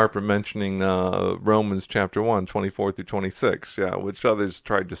 Bill Harper mentioning Romans chapter 1, 24 through 26, yeah, which others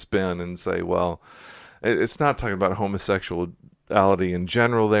tried to spin and say, well, it's not talking about homosexuality in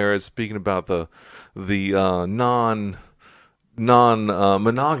general there. It's speaking about the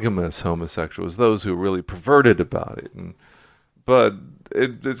non-monogamous homosexuals, those who are really perverted about it. But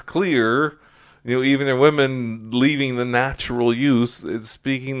it's clear, even their women leaving the natural use, it's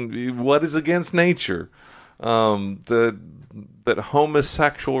speaking what is against nature. That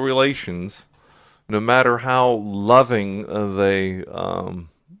homosexual relations, no matter how loving they, are,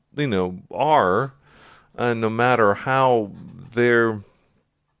 and no matter how they're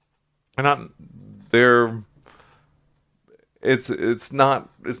it's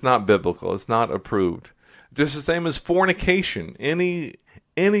not biblical. It's not approved. Just the same as fornication. Any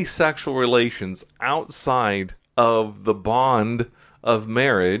sexual relations outside of the bond of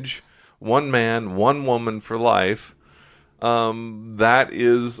marriage, one man, one woman for life, that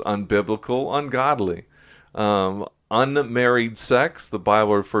is unbiblical, ungodly. Unmarried sex, the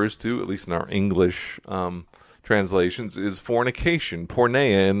Bible refers to, at least in our English translations, is fornication,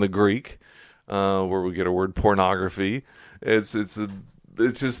 porneia in the Greek, where we get our word pornography. It's just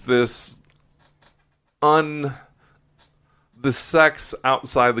this the sex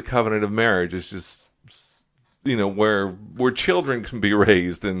outside the covenant of marriage is just, where children can be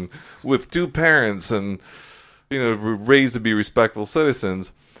raised and with two parents and, raised to be respectful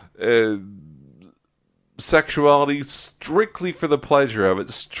citizens. Sexuality strictly for the pleasure of it,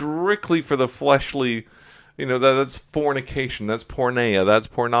 strictly for the fleshly, that's fornication, that's porneia, that's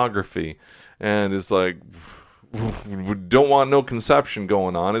pornography. And it's like, we don't want no conception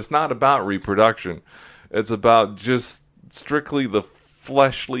going on. It's not about reproduction. It's about just strictly the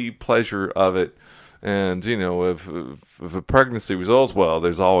fleshly pleasure of it. And, if a pregnancy results, well,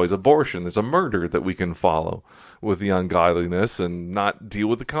 there's always abortion. There's a murder that we can follow with the ungodliness and not deal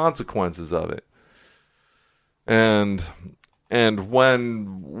with the consequences of it. And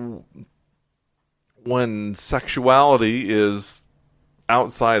when sexuality is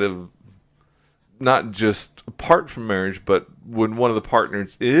outside of, not just apart from marriage, but when one of the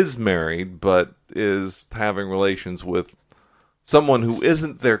partners is married but is having relations with someone who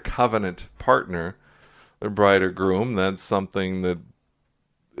isn't their covenant partner, their bride or groom, that's something that,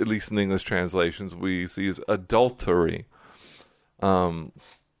 at least in the English translations, we see as adultery. And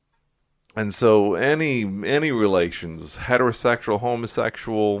so any relations, heterosexual,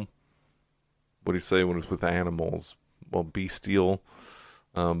 homosexual, what do you say when it's with animals? Well, bestial,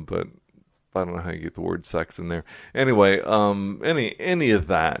 but I don't know how you get the word sex in there. Anyway, any of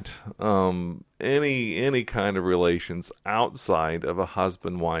that, any kind of relations outside of a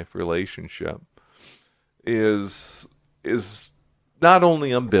husband-wife relationship is not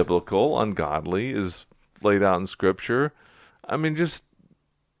only unbiblical, ungodly, is laid out in Scripture. I mean, just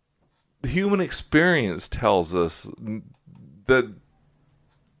human experience tells us that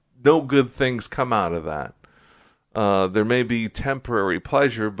no good things come out of that. There may be temporary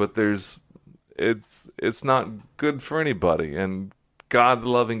pleasure, but it's not good for anybody. And God,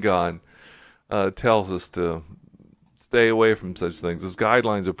 the loving God, tells us to stay away from such things. Those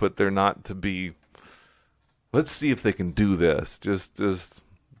guidelines are put there not to be, let's see if they can do this. Just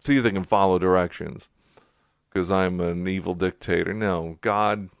see if they can follow directions, because I'm an evil dictator. No,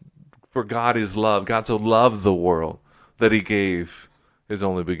 for God is love. God so loved the world that he gave his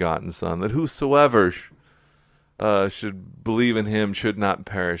only begotten Son, that whosoever should believe in him should not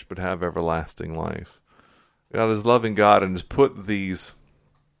perish but have everlasting life. God is loving God and has put these,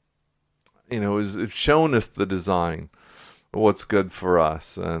 has shown us the design of what's good for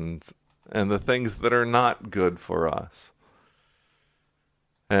us and the things that are not good for us.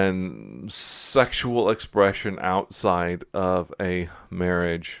 And sexual expression outside of a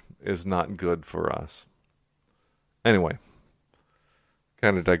marriage is not good for us. Anyway,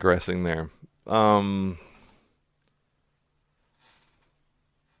 kind of digressing there. So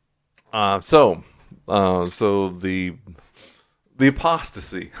the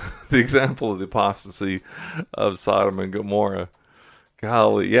apostasy, the example of the apostasy of Sodom and Gomorrah.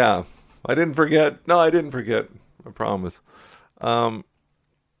 Golly, yeah, I didn't forget. No, I didn't forget. I promise.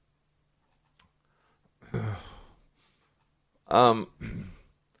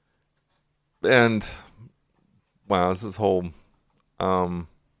 And wow, this is whole. All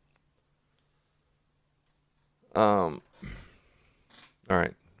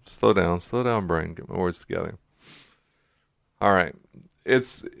right. Slow down, brain. Get my words together. All right.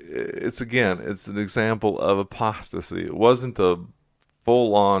 It's an example of apostasy. It wasn't a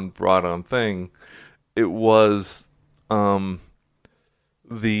full-on, brought-on thing. It was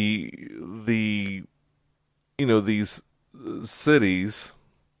these cities,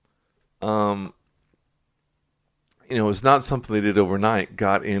 it's not something they did overnight,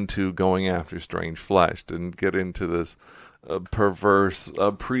 got into going after strange flesh, didn't get into this perverse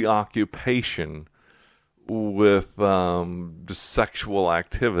preoccupation with just sexual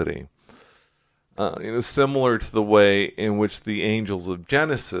activity. Similar to the way in which the angels of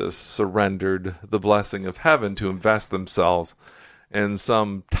Genesis surrendered the blessing of heaven to invest themselves in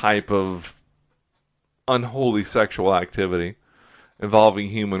some type of unholy sexual activity involving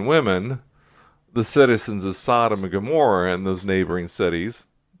human women. The citizens of Sodom and Gomorrah and those neighboring cities,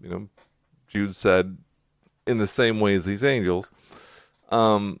 Jude said, in the same way as these angels,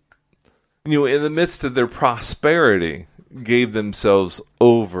 in the midst of their prosperity, gave themselves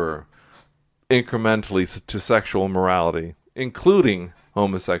over incrementally to sexual immorality, including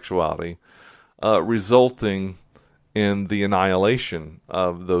homosexuality, resulting in the annihilation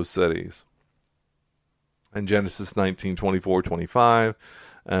of those cities. In Genesis 19:24-25,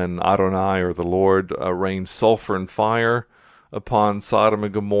 and Adonai, or the Lord, rained sulfur and fire upon Sodom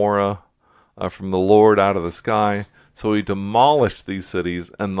and Gomorrah from the Lord out of the sky. So he demolished these cities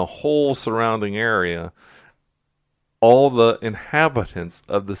and the whole surrounding area, all the inhabitants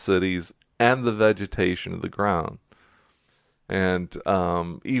of the cities and the vegetation of the ground. And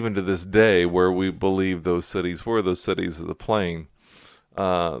even to this day, where we believe those cities were those cities of the plain,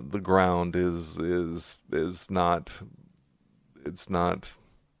 the ground is not, it's not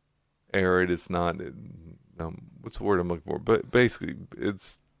arid, it's not, what's the word I'm looking for? But basically,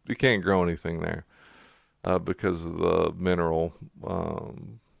 you can't grow anything there because of the mineral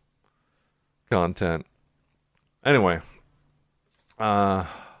content. Anyway,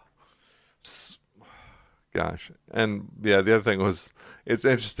 gosh, and yeah, the other thing was, it's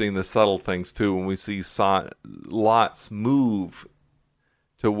interesting, the subtle things too, when we see Lot's move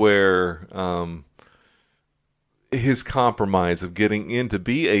to where his compromise of getting in to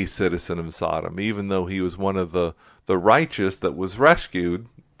be a citizen of Sodom, even though he was one of the righteous that was rescued,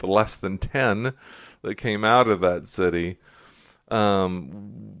 the less than 10 that came out of that city.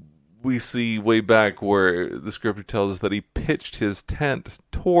 We see way back where the scripture tells us that he pitched his tent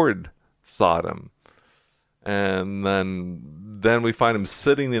toward Sodom. And then we find him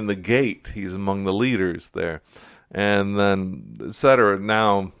sitting in the gate. He's among the leaders there. And then, etc.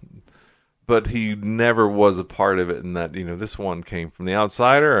 Now, but he never was a part of it in that, this one came from the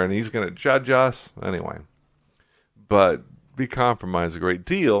outsider and he's going to judge us. Anyway. But he compromised a great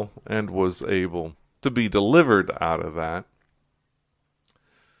deal and was able to be delivered out of that.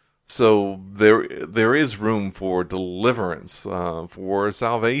 So there is room for deliverance, for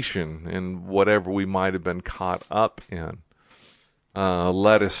salvation in whatever we might have been caught up in,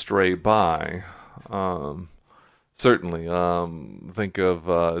 led astray by. Certainly, think of,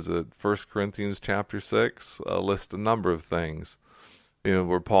 is it 1 Corinthians chapter 6? List a number of things,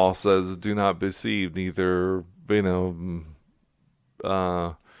 where Paul says, do not be deceived,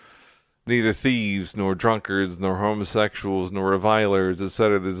 neither thieves, nor drunkards, nor homosexuals, nor revilers,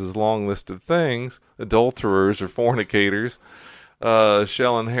 etc. There's this long list of things. Adulterers or fornicators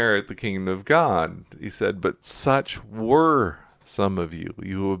shall inherit the kingdom of God. He said, but such were some of you.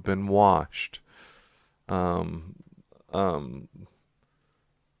 You who have been washed. Why don't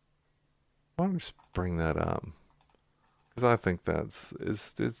I just bring that up? Because I think it's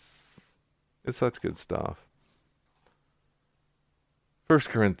such good stuff. 1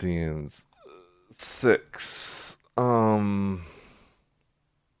 Corinthians 6, right,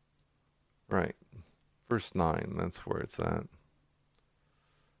 verse 9, that's where it's at.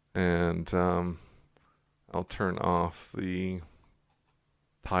 And I'll turn off the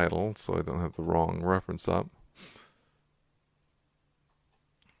title so I don't have the wrong reference up.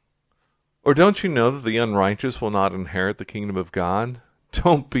 Or don't you know that the unrighteous will not inherit the kingdom of God?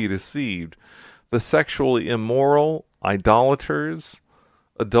 Don't be deceived. The sexually immoral, adulterers,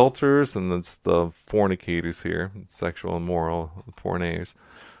 and that's the fornicators here, sexual immoral, fornicators,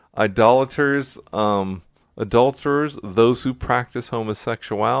 idolaters, adulterers, those who practice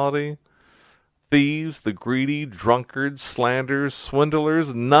homosexuality, thieves, the greedy, drunkards, slanderers,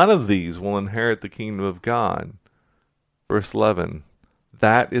 swindlers, none of these will inherit the kingdom of God. Verse 11,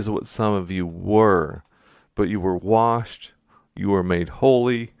 that is what some of you were, but you were washed, you were made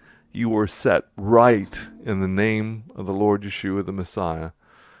holy, you were set right in the name of the Lord Yeshua the Messiah,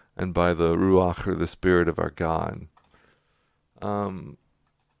 and by the Ruach, or the Spirit of our God. God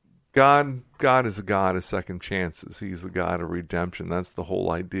is a God of second chances. He's the God of redemption. That's the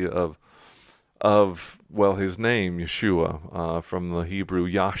whole idea of his name, Yeshua, from the Hebrew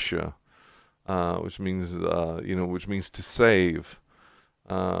Yasha, which means to save.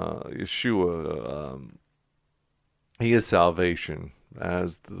 Yeshua, He is salvation,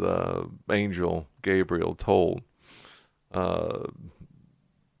 as the angel Gabriel told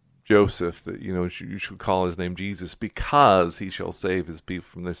Joseph that, you should call his name Jesus, because he shall save his people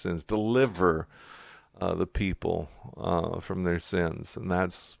from their sins, deliver the people from their sins. And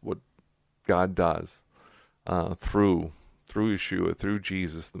that's what God does through Yeshua, through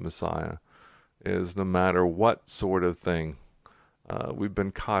Jesus the Messiah, is no matter what sort of thing we've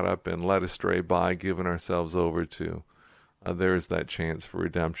been caught up in, led astray by, given ourselves over to, there is that chance for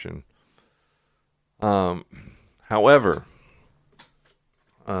redemption. However,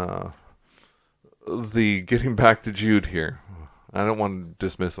 the getting back to Jude here, I don't want to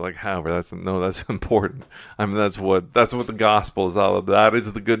dismiss it like, however, that's important. I mean, that's what the gospel is all about. That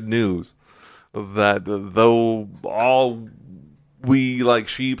is the good news, that though all we like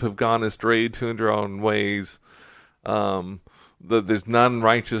sheep have gone astray to their own ways, that there's none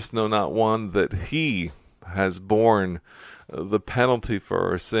righteous, no, not one, that he has borne the penalty for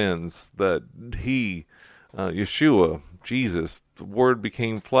our sins, that he, Yeshua, Jesus, the Word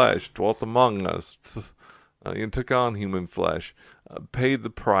became flesh, dwelt among us, and took on human flesh, paid the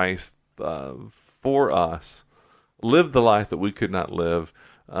price for us, lived the life that we could not live,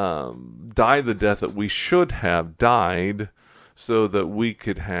 died the death that we should have died, so that we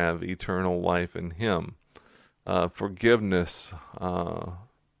could have eternal life in him, forgiveness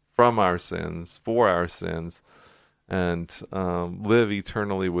from our sins, for our sins, and live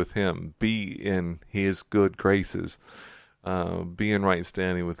eternally with him, be in his good graces, be in right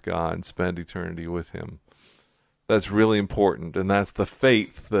standing with God, spend eternity with him. That's really important, and that's the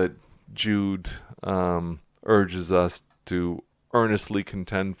faith that Jude urges us to earnestly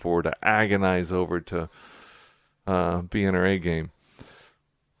contend for, to agonize over, to be in our A game.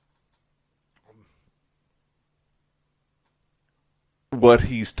 What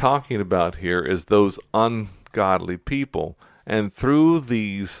he's talking about here is those ungodly people, and through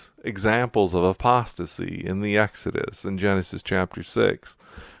these examples of apostasy in the Exodus, in Genesis chapter 6,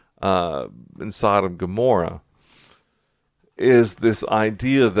 in Sodom and Gomorrah, is this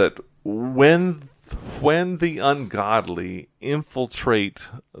idea that when the ungodly infiltrate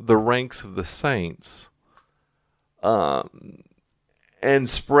the ranks of the saints and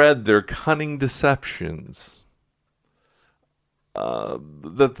spread their cunning deceptions,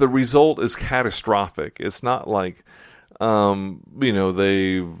 that the result is catastrophic. It's not like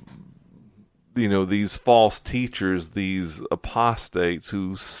these false teachers, these apostates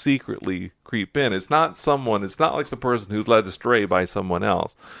who secretly creep in. It's not like the person who's led astray by someone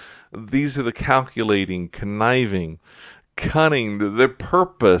else. These are the calculating, conniving, cunning. Their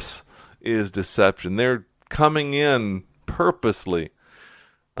purpose is deception. They're coming in purposely,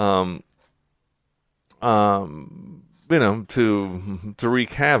 to wreak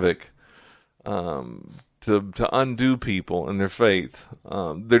havoc, to undo people in their faith.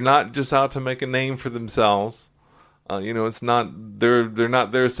 They're not just out to make a name for themselves. It's not, they're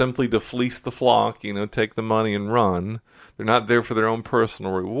not there simply to fleece the flock, take the money and run. They're not there for their own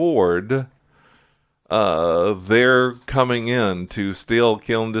personal reward. They're coming in to steal,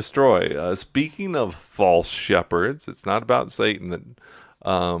 kill, and destroy. Speaking of false shepherds, it's not about Satan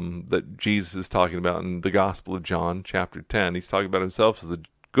that Jesus is talking about in the Gospel of John, chapter 10. He's talking about himself as the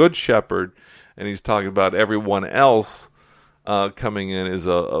good shepherd, and he's talking about everyone else coming in as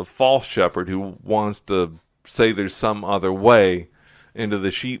a false shepherd who wants to say there's some other way into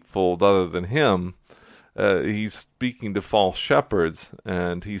the sheepfold other than him. He's speaking to false shepherds,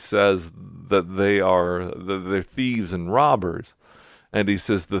 and he says that they're thieves and robbers. And he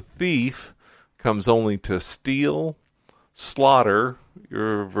says the thief comes only to steal, slaughter,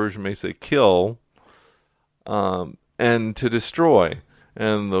 your version may say kill, and to destroy.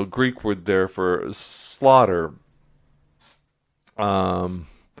 And the Greek word there for slaughter,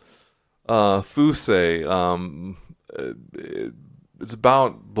 thusei, it's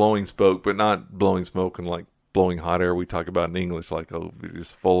about blowing smoke, but not blowing smoke and like blowing hot air we talk about in English, like, oh, we're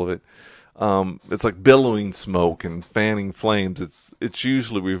just full of it. It's like billowing smoke and fanning flames. It's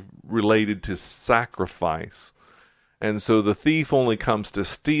usually related to sacrifice. And so the thief only comes to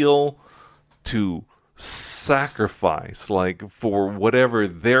steal, to sacrifice, like for whatever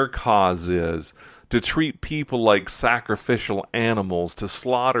their cause is, to treat people like sacrificial animals, to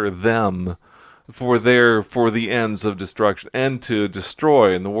slaughter them for the ends of destruction, and to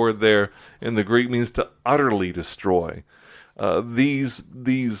destroy. And the word there in the Greek means to utterly destroy. These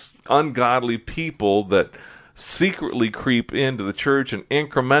ungodly people that secretly creep into the church and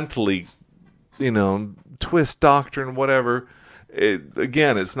incrementally, twist doctrine, whatever.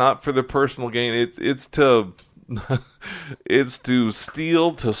 Again, it's not for their personal gain. It's to It's to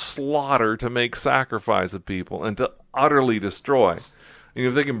steal, to slaughter, to make sacrifice of people, and to utterly destroy.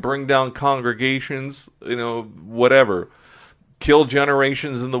 If they can bring down congregations, whatever, kill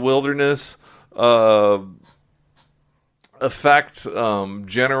generations in the wilderness, affect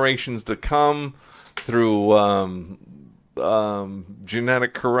generations to come through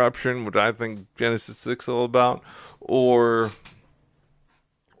genetic corruption, which I think Genesis 6 is all about, or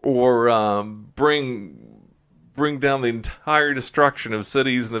bring down the entire destruction of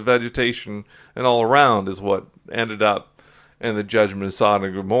cities and the vegetation and all around, is what ended up in the judgment of Sodom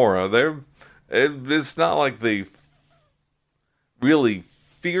and Gomorrah. It's not like they really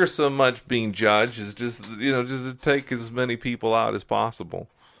fear so much being judged. It's just to take as many people out as possible.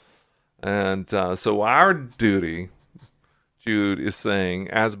 And so our duty, Jude is saying,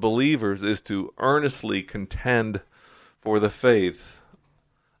 as believers, is to earnestly contend for the faith,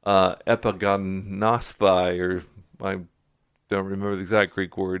 epigonasthai, or I don't remember the exact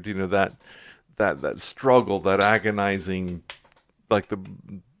Greek word. That struggle, that agonizing, like the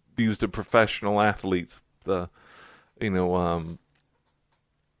used of professional athletes,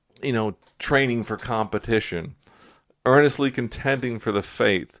 training for competition, earnestly contending for the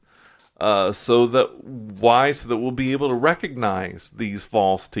faith. So that we'll be able to recognize these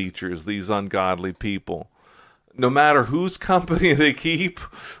false teachers, these ungodly people, no matter whose company they keep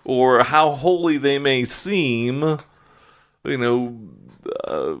or how holy they may seem.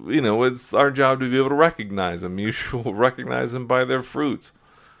 It's our job to be able to recognize them. You shall recognize them by their fruits,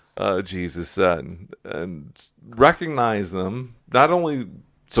 Jesus said, and recognize them not only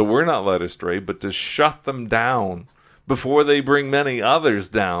so we're not led astray, but to shut them down before they bring many others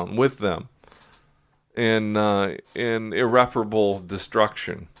down with them in irreparable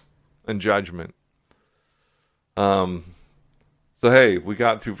destruction and judgment. So hey, we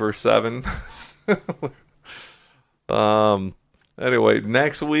got through verse 7. Anyway,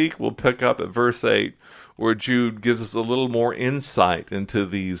 next week we'll pick up at verse 8, where Jude gives us a little more insight into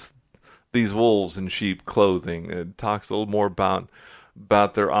these wolves in sheep clothing. It talks a little more about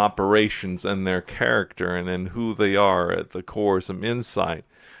their operations and their character, and then who they are at the core, some insight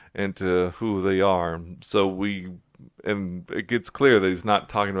into who they are. And it gets clear that he's not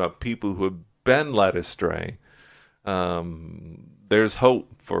talking about people who have been led astray. There's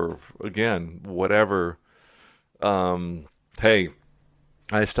hope for, again, whatever. Hey,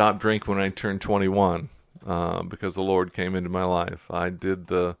 I stopped drinking when I turned 21 because the Lord came into my life. I did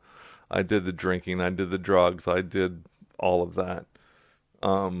the drinking, I did the drugs, I did all of that.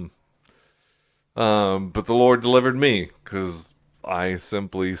 But the Lord delivered me because I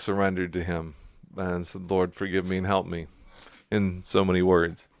simply surrendered to Him and said, Lord, forgive me and help me, in so many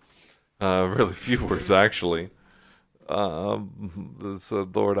words. Really few words, actually.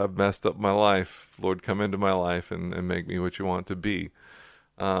 Said, Lord, I've messed up my life. Lord, come into my life and make me what you want to be.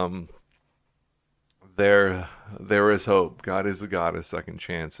 There is hope. God is a God of second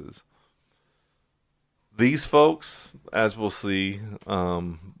chances. These folks, as we'll see,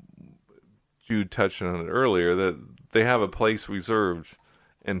 Jude touched on it earlier, that they have a place reserved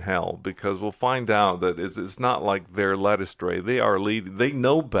in hell, because we'll find out that it's not like they're led astray. They are leading. They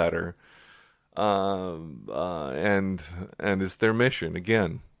know better, and it's their mission,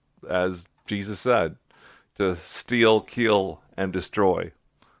 again, as Jesus said, to steal, kill, and destroy.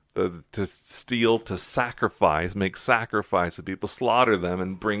 To steal, to sacrifice, make sacrifice of people, slaughter them,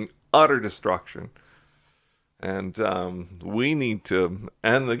 and bring utter destruction. And we need to,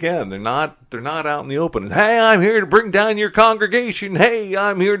 and again, they're not out in the open. Hey, I'm here to bring down your congregation. Hey,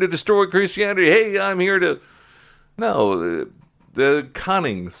 I'm here to destroy Christianity. Hey, I'm here to... No, the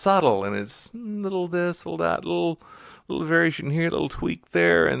cunning, subtle, and it's little this, little that, little variation here, little tweak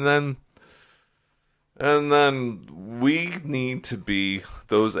there, and then we need to be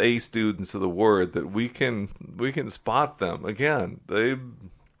those A students of the Word, that we can spot them. Again,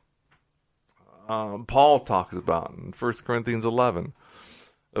 Paul talks about in 1 Corinthians 11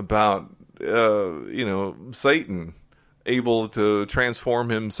 about Satan able to transform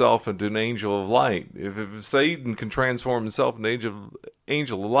himself into an angel of light. If Satan can transform himself into an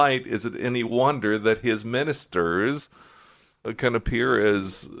angel of light, is it any wonder that his ministers can appear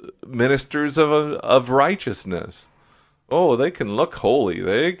as ministers of righteousness? Oh, they can look holy.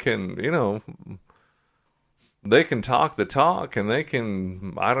 They can, they can talk the talk, and they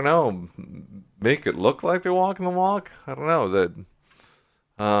can, make it look like they're walking the walk. I don't know that.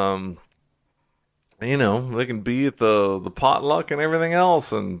 They can be at the potluck and everything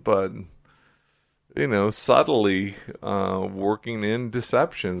else, but subtly working in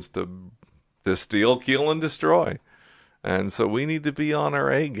deceptions to steal, kill, and destroy. And so we need to be on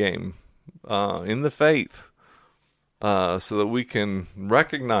our A game in the faith, so that we can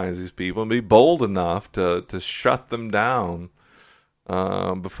recognize these people and be bold enough to shut them down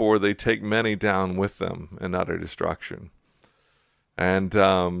before they take many down with them in utter destruction. And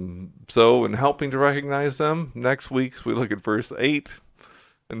so in helping to recognize them, next week we look at verse 8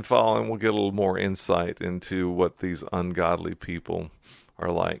 and following, we'll get a little more insight into what these ungodly people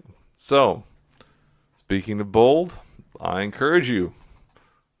are like. So, speaking of bold, I encourage you,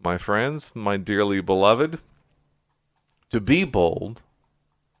 my friends, my dearly beloved, to be bold,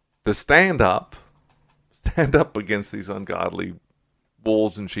 to stand up against these ungodly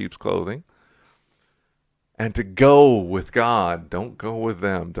wolves in sheep's clothing, and to go with God. Don't go with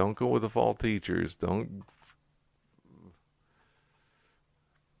them. Don't go with the false teachers. Don't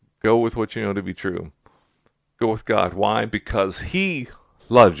go with what you know to be true. Go with God. Why? Because He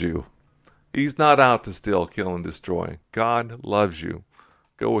loves you. He's not out to steal, kill, and destroy. God loves you.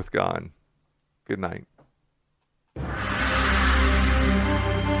 Go with God. Good night.